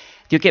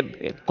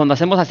 Que cuando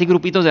hacemos así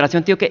grupitos de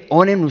oración, que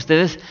oren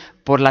ustedes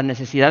por las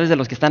necesidades de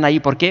los que están ahí.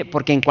 ¿Por qué?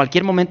 Porque en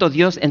cualquier momento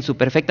Dios en su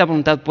perfecta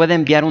voluntad puede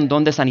enviar un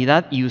don de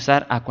sanidad y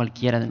usar a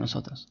cualquiera de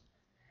nosotros.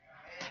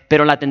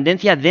 Pero la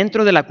tendencia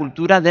dentro de la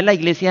cultura de la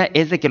iglesia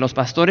es de que los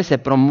pastores se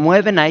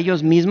promueven a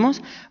ellos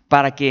mismos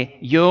para que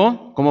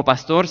yo, como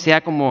pastor,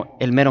 sea como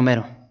el mero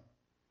mero.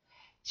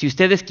 Si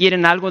ustedes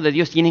quieren algo de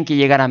Dios, tienen que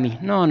llegar a mí.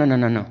 No.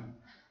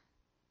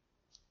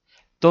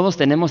 Todos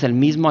tenemos el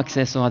mismo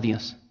acceso a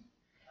Dios.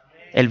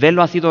 El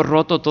velo ha sido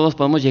roto, todos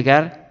podemos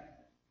llegar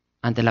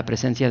ante la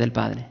presencia del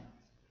Padre,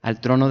 al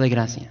trono de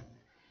gracia.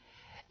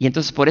 Y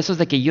entonces por eso es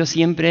de que yo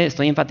siempre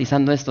estoy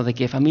enfatizando esto, de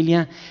que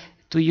familia,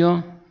 tú y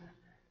yo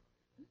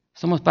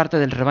somos parte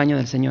del rebaño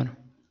del Señor.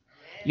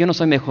 Yo no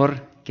soy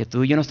mejor que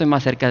tú, yo no estoy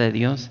más cerca de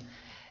Dios.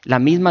 La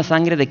misma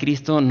sangre de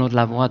Cristo nos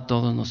lavó a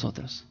todos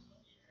nosotros.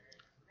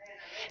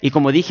 Y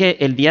como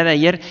dije el día de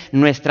ayer,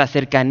 nuestra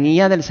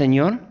cercanía del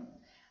Señor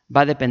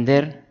va a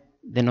depender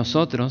de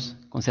nosotros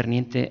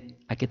concerniente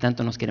a qué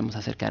tanto nos queremos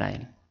acercar a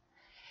Él.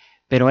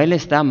 Pero Él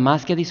está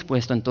más que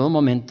dispuesto en todo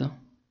momento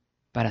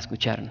para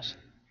escucharnos.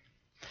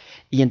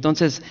 Y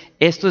entonces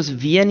esto es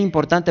bien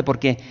importante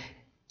porque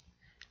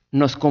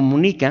nos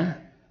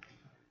comunica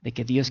de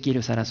que Dios quiere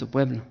usar a su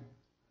pueblo.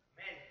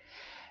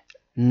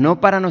 No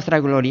para nuestra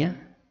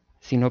gloria,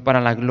 sino para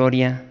la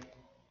gloria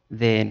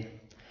de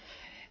Él.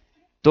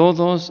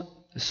 Todos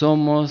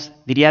somos,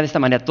 diría de esta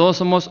manera, todos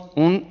somos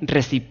un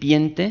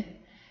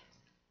recipiente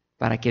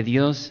para que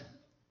Dios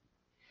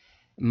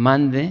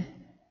mande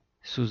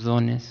sus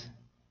dones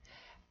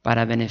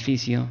para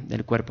beneficio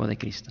del cuerpo de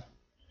Cristo.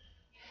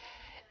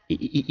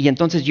 Y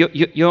entonces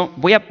yo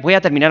voy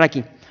a terminar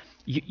aquí.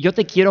 Yo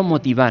te quiero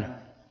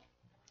motivar.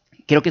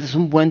 Creo que este es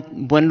un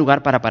buen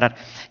lugar para parar.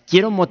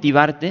 Quiero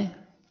motivarte.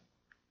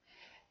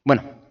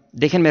 Bueno,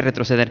 déjenme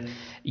retroceder.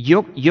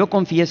 Yo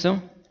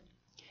confieso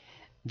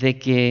de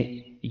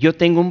que yo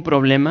tengo un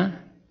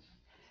problema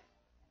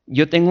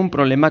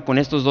con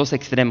estos dos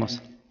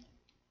extremos.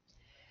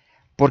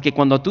 Porque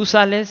cuando tú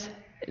sales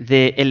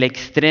del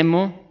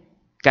extremo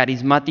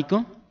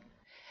carismático,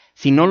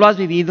 si no lo has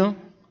vivido,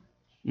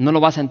 no lo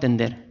vas a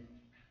entender.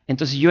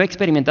 Entonces yo he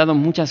experimentado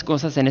muchas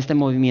cosas en este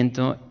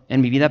movimiento,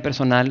 en mi vida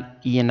personal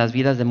y en las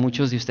vidas de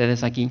muchos de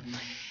ustedes aquí.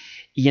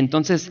 Y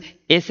entonces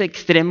ese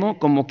extremo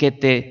como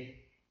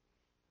que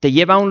te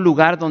lleva a un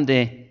lugar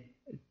donde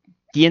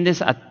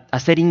tiendes a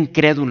ser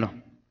incrédulo,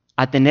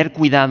 a tener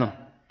cuidado.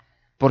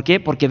 ¿Por qué?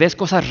 Porque ves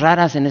cosas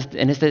raras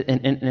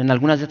en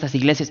algunas de estas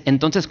iglesias.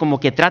 Entonces, como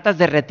que tratas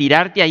de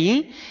retirarte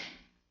ahí,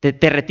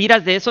 te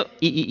retiras de eso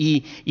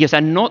y o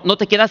sea, no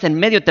te quedas en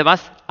medio, te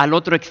vas al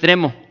otro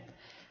extremo,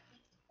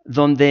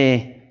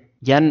 donde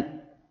ya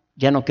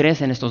no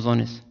crees en estos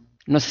dones.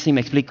 No sé si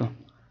me explico.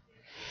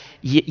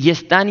 Y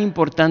es tan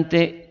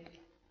importante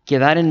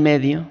quedar en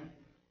medio.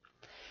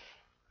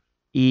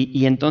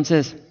 Y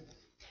entonces,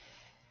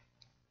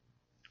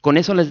 con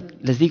eso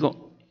les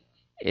digo,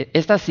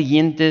 estas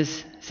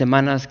siguientes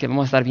semanas que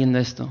vamos a estar viendo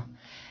esto,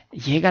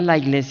 llega a la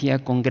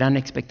iglesia con gran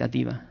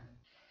expectativa.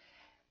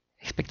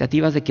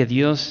 Expectativas de que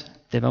Dios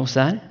te va a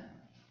usar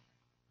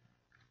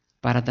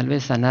para tal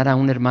vez sanar a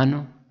un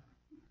hermano.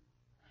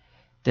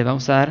 Te va a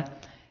usar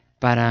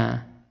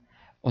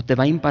o te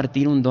va a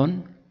impartir un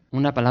don,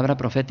 una palabra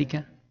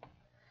profética.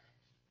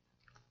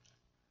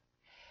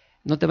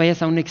 No te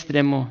vayas a un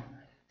extremo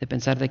de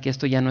pensar de que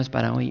esto ya no es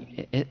para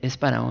hoy, es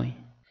para hoy.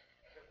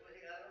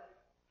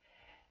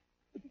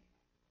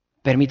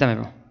 Permítame,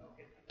 bro.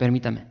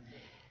 Permítame.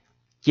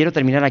 Quiero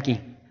terminar aquí.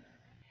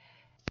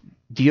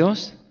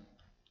 Dios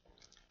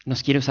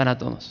nos quiere usar a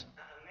todos.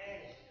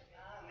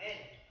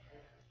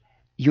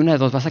 Y una de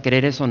dos, ¿vas a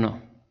querer eso o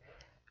no?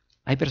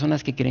 Hay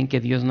personas que creen que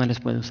Dios no les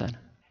puede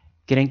usar.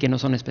 Creen que no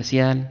son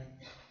especial.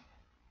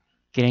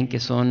 Creen que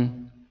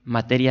son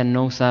materia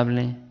no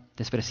usable,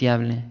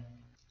 despreciable.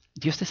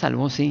 Dios te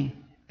salvó, sí,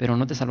 pero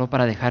no te salvó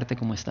para dejarte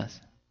como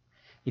estás.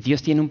 Y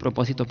Dios tiene un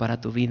propósito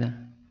para tu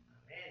vida.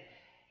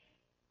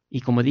 Y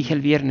como dije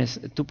el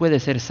viernes, tú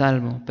puedes ser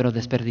salvo, pero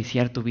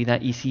desperdiciar tu vida.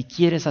 Y si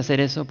quieres hacer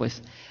eso,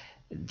 pues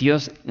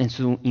Dios en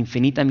su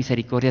infinita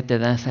misericordia te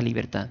da esa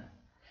libertad.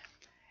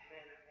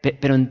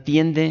 Pero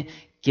entiende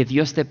que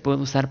Dios te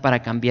puede usar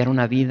para cambiar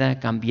una vida,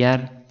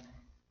 cambiar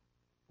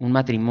un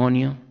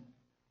matrimonio,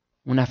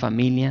 una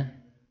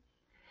familia.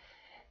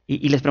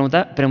 Y les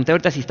pregunté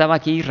ahorita si estaba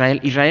aquí Israel.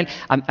 Israel,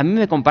 a mí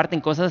me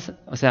comparten cosas,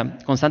 o sea,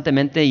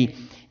 constantemente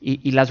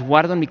y las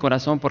guardo en mi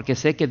corazón porque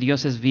sé que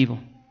Dios es vivo,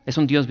 es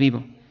un Dios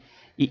vivo.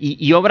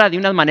 Y obra de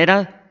una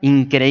manera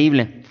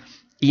increíble.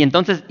 Y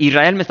entonces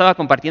Israel me estaba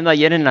compartiendo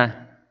ayer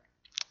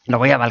lo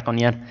voy a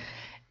balconear,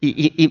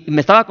 y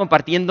me estaba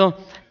compartiendo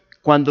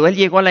cuando él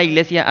llegó a la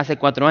iglesia hace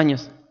 4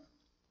 años.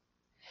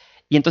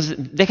 Y entonces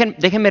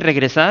déjenme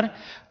regresar.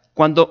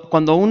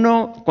 Cuando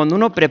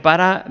uno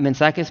prepara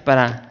mensajes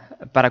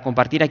para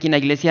compartir aquí en la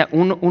iglesia,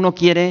 uno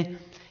quiere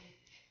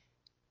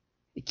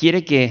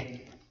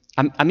que...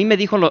 A mí me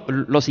dijo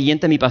lo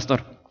siguiente mi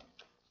pastor.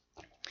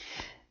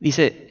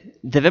 Dice,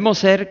 debemos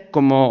ser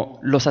como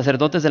los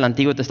sacerdotes del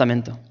Antiguo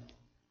Testamento.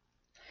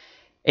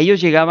 Ellos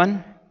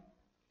llegaban,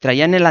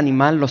 traían el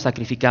animal, lo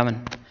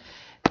sacrificaban,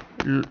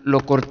 lo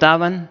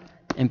cortaban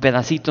en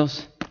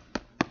pedacitos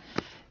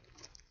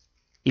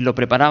y lo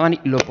preparaban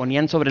y lo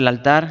ponían sobre el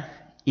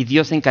altar y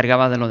Dios se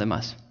encargaba de lo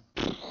demás.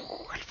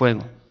 El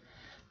fuego.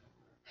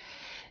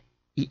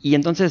 Y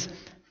entonces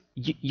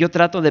yo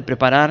trato de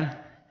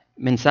preparar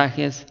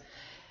mensajes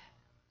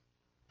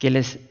que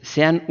les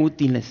sean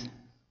útiles.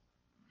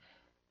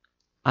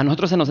 A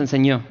nosotros se nos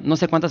enseñó, no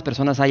sé cuántas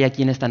personas hay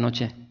aquí en esta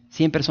noche,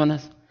 100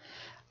 personas.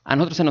 A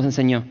nosotros se nos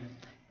enseñó,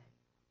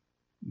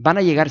 van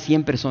a llegar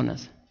 100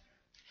 personas.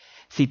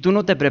 Si tú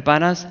no te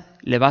preparas,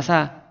 le vas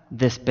a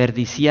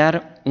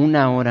desperdiciar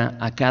 1 hora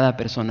a cada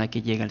persona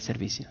que llega al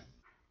servicio.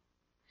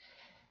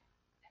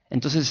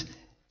 Entonces,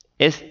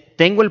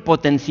 tengo el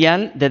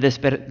potencial de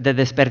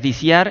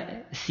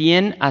desperdiciar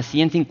 100 a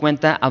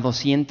 150 a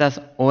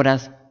 200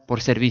 horas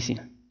por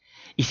servicio.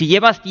 Y si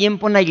llevas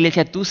tiempo en la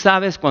iglesia, tú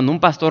sabes cuando un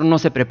pastor no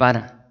se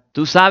prepara.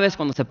 Tú sabes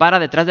cuando se para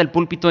detrás del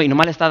púlpito y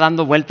nomás le está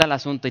dando vuelta al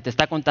asunto y te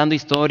está contando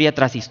historia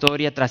tras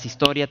historia, tras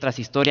historia, tras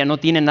historia. No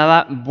tiene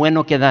nada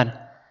bueno que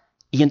dar.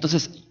 Y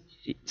entonces,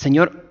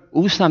 Señor,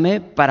 úsame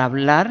para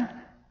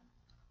hablar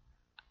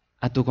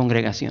a tu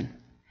congregación.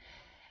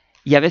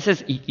 Y a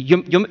veces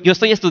yo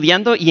estoy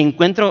estudiando y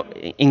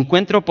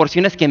encuentro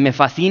porciones que me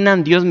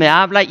fascinan, Dios me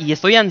habla y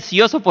estoy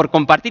ansioso por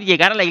compartir,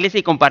 llegar a la iglesia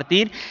y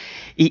compartir.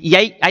 Y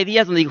hay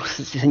días donde digo,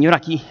 Señor,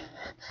 aquí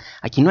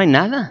no hay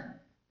nada.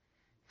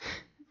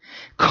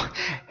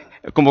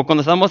 Como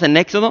cuando estábamos en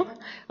Éxodo,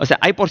 o sea,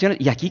 hay porciones,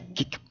 y aquí,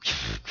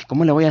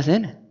 ¿cómo le voy a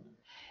hacer?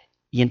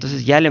 Y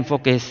entonces ya el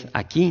enfoque es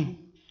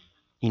aquí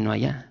y no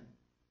allá.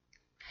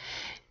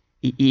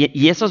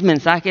 Y esos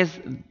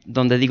mensajes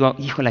donde digo,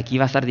 híjole, aquí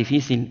va a estar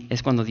difícil,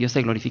 es cuando Dios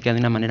se glorifica de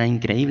una manera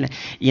increíble.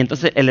 Y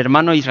entonces el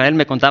hermano Israel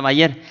me contaba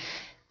ayer,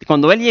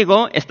 cuando él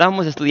llegó,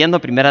 estábamos estudiando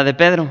Primera de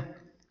Pedro.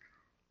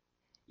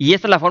 Y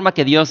esta es la forma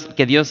que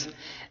Dios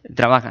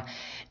trabaja.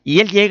 Y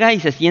él llega y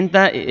se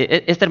sienta,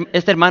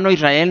 este hermano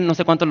Israel, no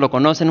sé cuántos lo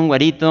conocen, un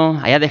güerito,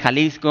 allá de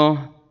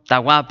Jalisco, está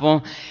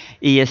guapo,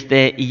 y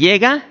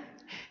llega,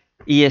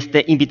 y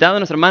invitado a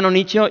nuestro hermano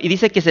Nicho, y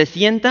dice que se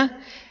sienta,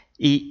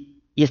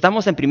 y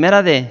estamos en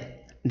Primera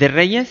de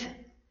Reyes,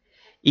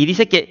 y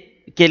dice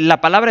que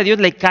la palabra de Dios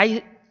le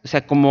cae, o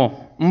sea,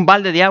 como un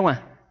balde de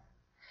agua.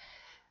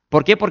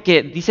 ¿Por qué?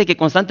 Porque dice que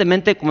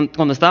constantemente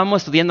cuando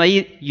estábamos estudiando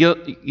ahí,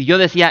 yo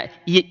decía,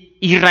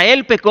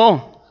 Israel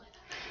pecó.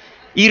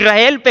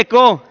 Israel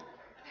pecó.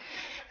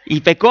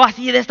 Y pecó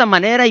así de esta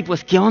manera y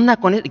pues, ¿qué onda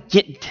con él?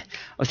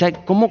 O sea,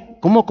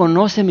 ¿cómo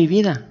conoce mi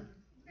vida?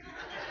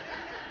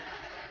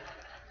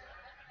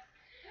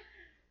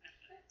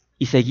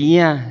 Y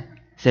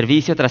seguía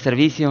servicio tras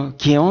servicio.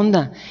 ¿Qué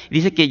onda? Y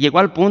dice que llegó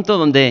al punto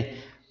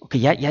donde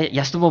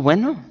ya estuvo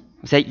bueno.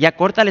 O sea, ya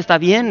córtale, está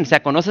bien. O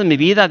sea, conoces mi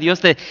vida, Dios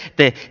te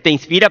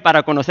inspira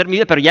para conocer mi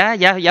vida, pero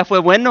ya fue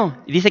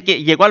bueno. Y dice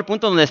que llegó al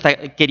punto donde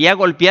hasta quería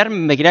golpearme,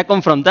 me quería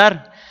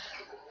confrontar.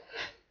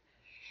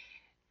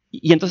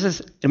 Y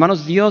entonces,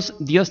 hermanos, Dios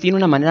tiene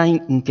una manera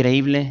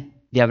increíble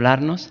de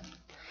hablarnos.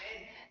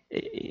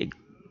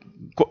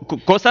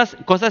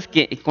 Cosas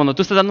que cuando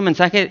tú estás dando un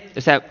mensaje,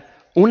 o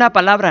sea, una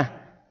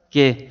palabra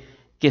que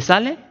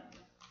sale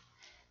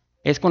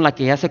es con la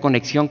que hace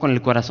conexión con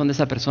el corazón de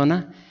esa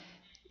persona,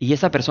 y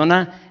esa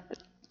persona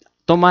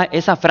toma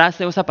esa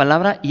frase o esa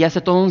palabra y hace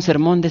todo un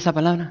sermón de esa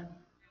palabra.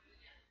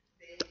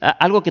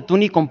 Algo que tú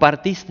ni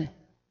compartiste.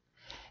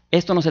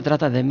 Esto no se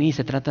trata de mí,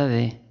 se trata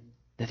de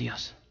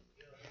Dios.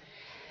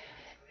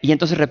 Y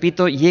entonces,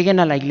 repito,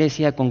 lleguen a la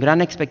iglesia con gran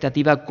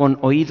expectativa, con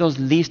oídos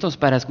listos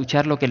para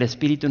escuchar lo que el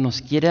Espíritu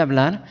nos quiere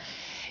hablar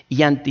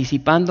y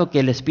anticipando que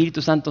el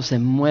Espíritu Santo se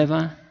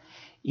mueva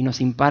y nos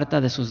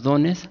imparta de sus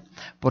dones,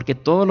 porque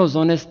todos los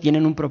dones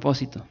tienen un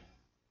propósito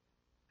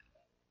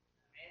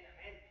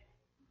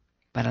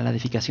para la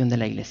edificación de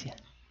la iglesia.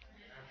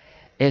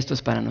 Esto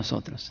es para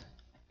nosotros.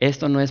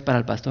 Esto no es para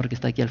el pastor que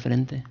está aquí al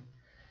frente.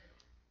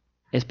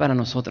 Es para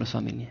nosotros,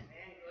 familia.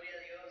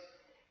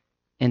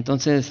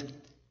 Entonces,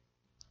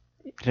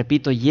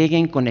 repito,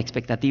 lleguen con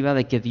expectativa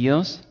de que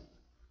Dios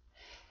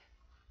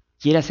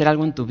quiere hacer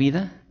algo en tu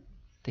vida,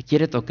 te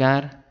quiere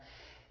tocar.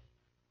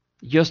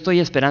 Yo estoy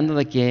esperando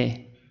de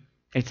que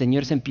el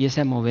Señor se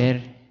empiece a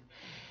mover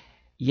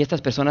y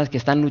estas personas que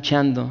están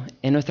luchando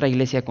en nuestra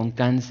iglesia con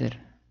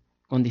cáncer,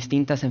 con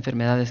distintas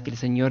enfermedades, que el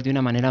Señor de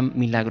una manera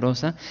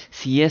milagrosa,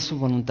 si es su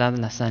voluntad,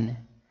 la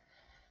sane.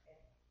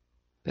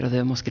 Pero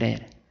debemos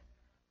creer.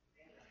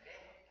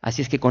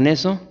 Así es que con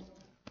eso,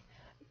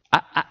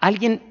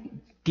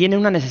 ¿alguien tiene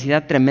una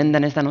necesidad tremenda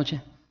en esta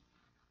noche?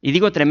 Y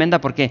digo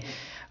tremenda porque,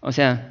 o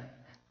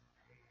sea,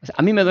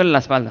 a mí me duele la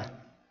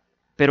espalda,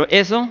 pero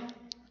eso,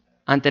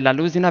 ante la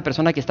luz de una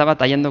persona que está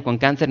batallando con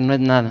cáncer, no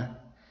es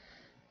nada.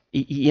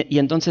 Y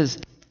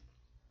entonces,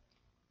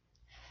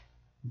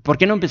 ¿por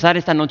qué no empezar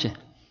esta noche?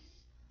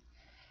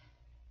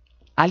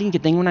 Alguien que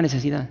tenga una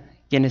necesidad,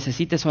 que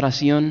necesites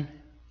oración,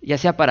 ya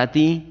sea para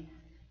ti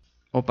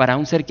o para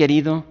un ser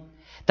querido.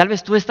 Tal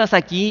vez tú estás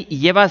aquí y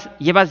llevas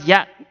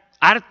ya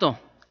harto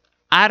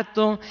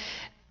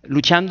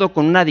luchando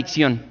con una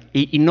adicción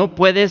y no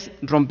puedes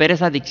romper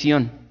esa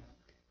adicción.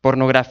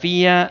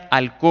 Pornografía,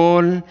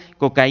 alcohol,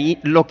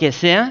 cocaína, lo que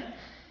sea.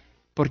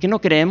 ¿Por qué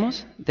no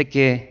creemos de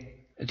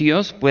que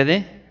Dios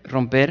puede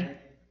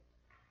romper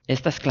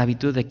esta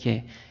esclavitud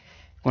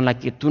con la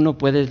que tú no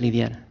puedes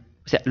lidiar?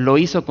 O sea, lo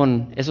hizo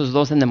con esos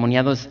 2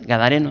 endemoniados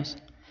gadarenos.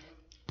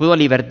 Pudo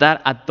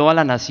libertar a toda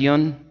la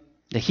nación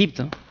de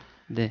Egipto,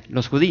 de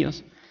los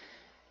judíos.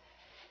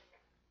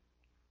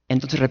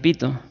 Entonces,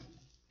 repito,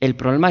 el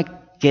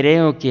problema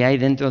creo que hay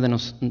dentro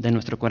de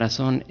nuestro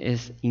corazón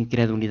es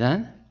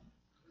incredulidad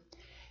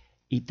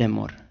y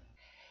temor.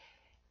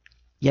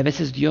 Y a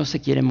veces Dios se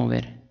quiere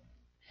mover.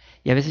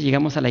 Y a veces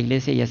llegamos a la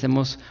iglesia y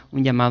hacemos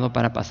un llamado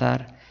para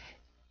pasar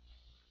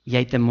y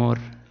hay temor.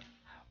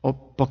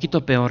 O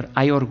poquito peor,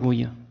 hay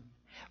orgullo.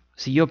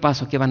 Si yo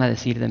paso, ¿qué van a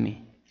decir de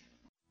mí?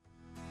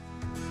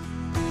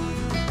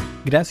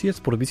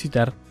 Gracias por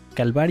visitar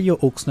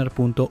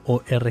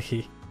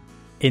calvariooxnard.org.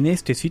 En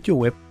este sitio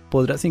web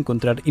podrás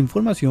encontrar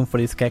información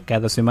fresca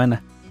cada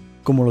semana,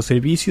 como los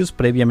servicios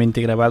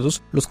previamente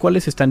grabados, los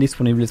cuales están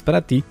disponibles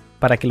para ti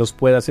para que los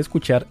puedas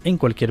escuchar en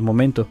cualquier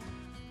momento.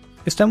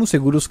 Estamos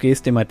seguros que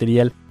este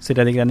material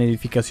será de gran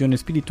edificación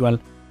espiritual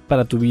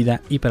para tu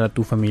vida y para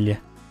tu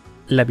familia.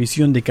 La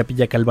visión de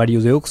Capilla Calvario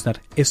de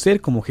Oxnard es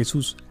ser como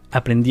Jesús,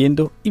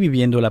 aprendiendo y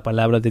viviendo la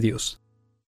palabra de Dios.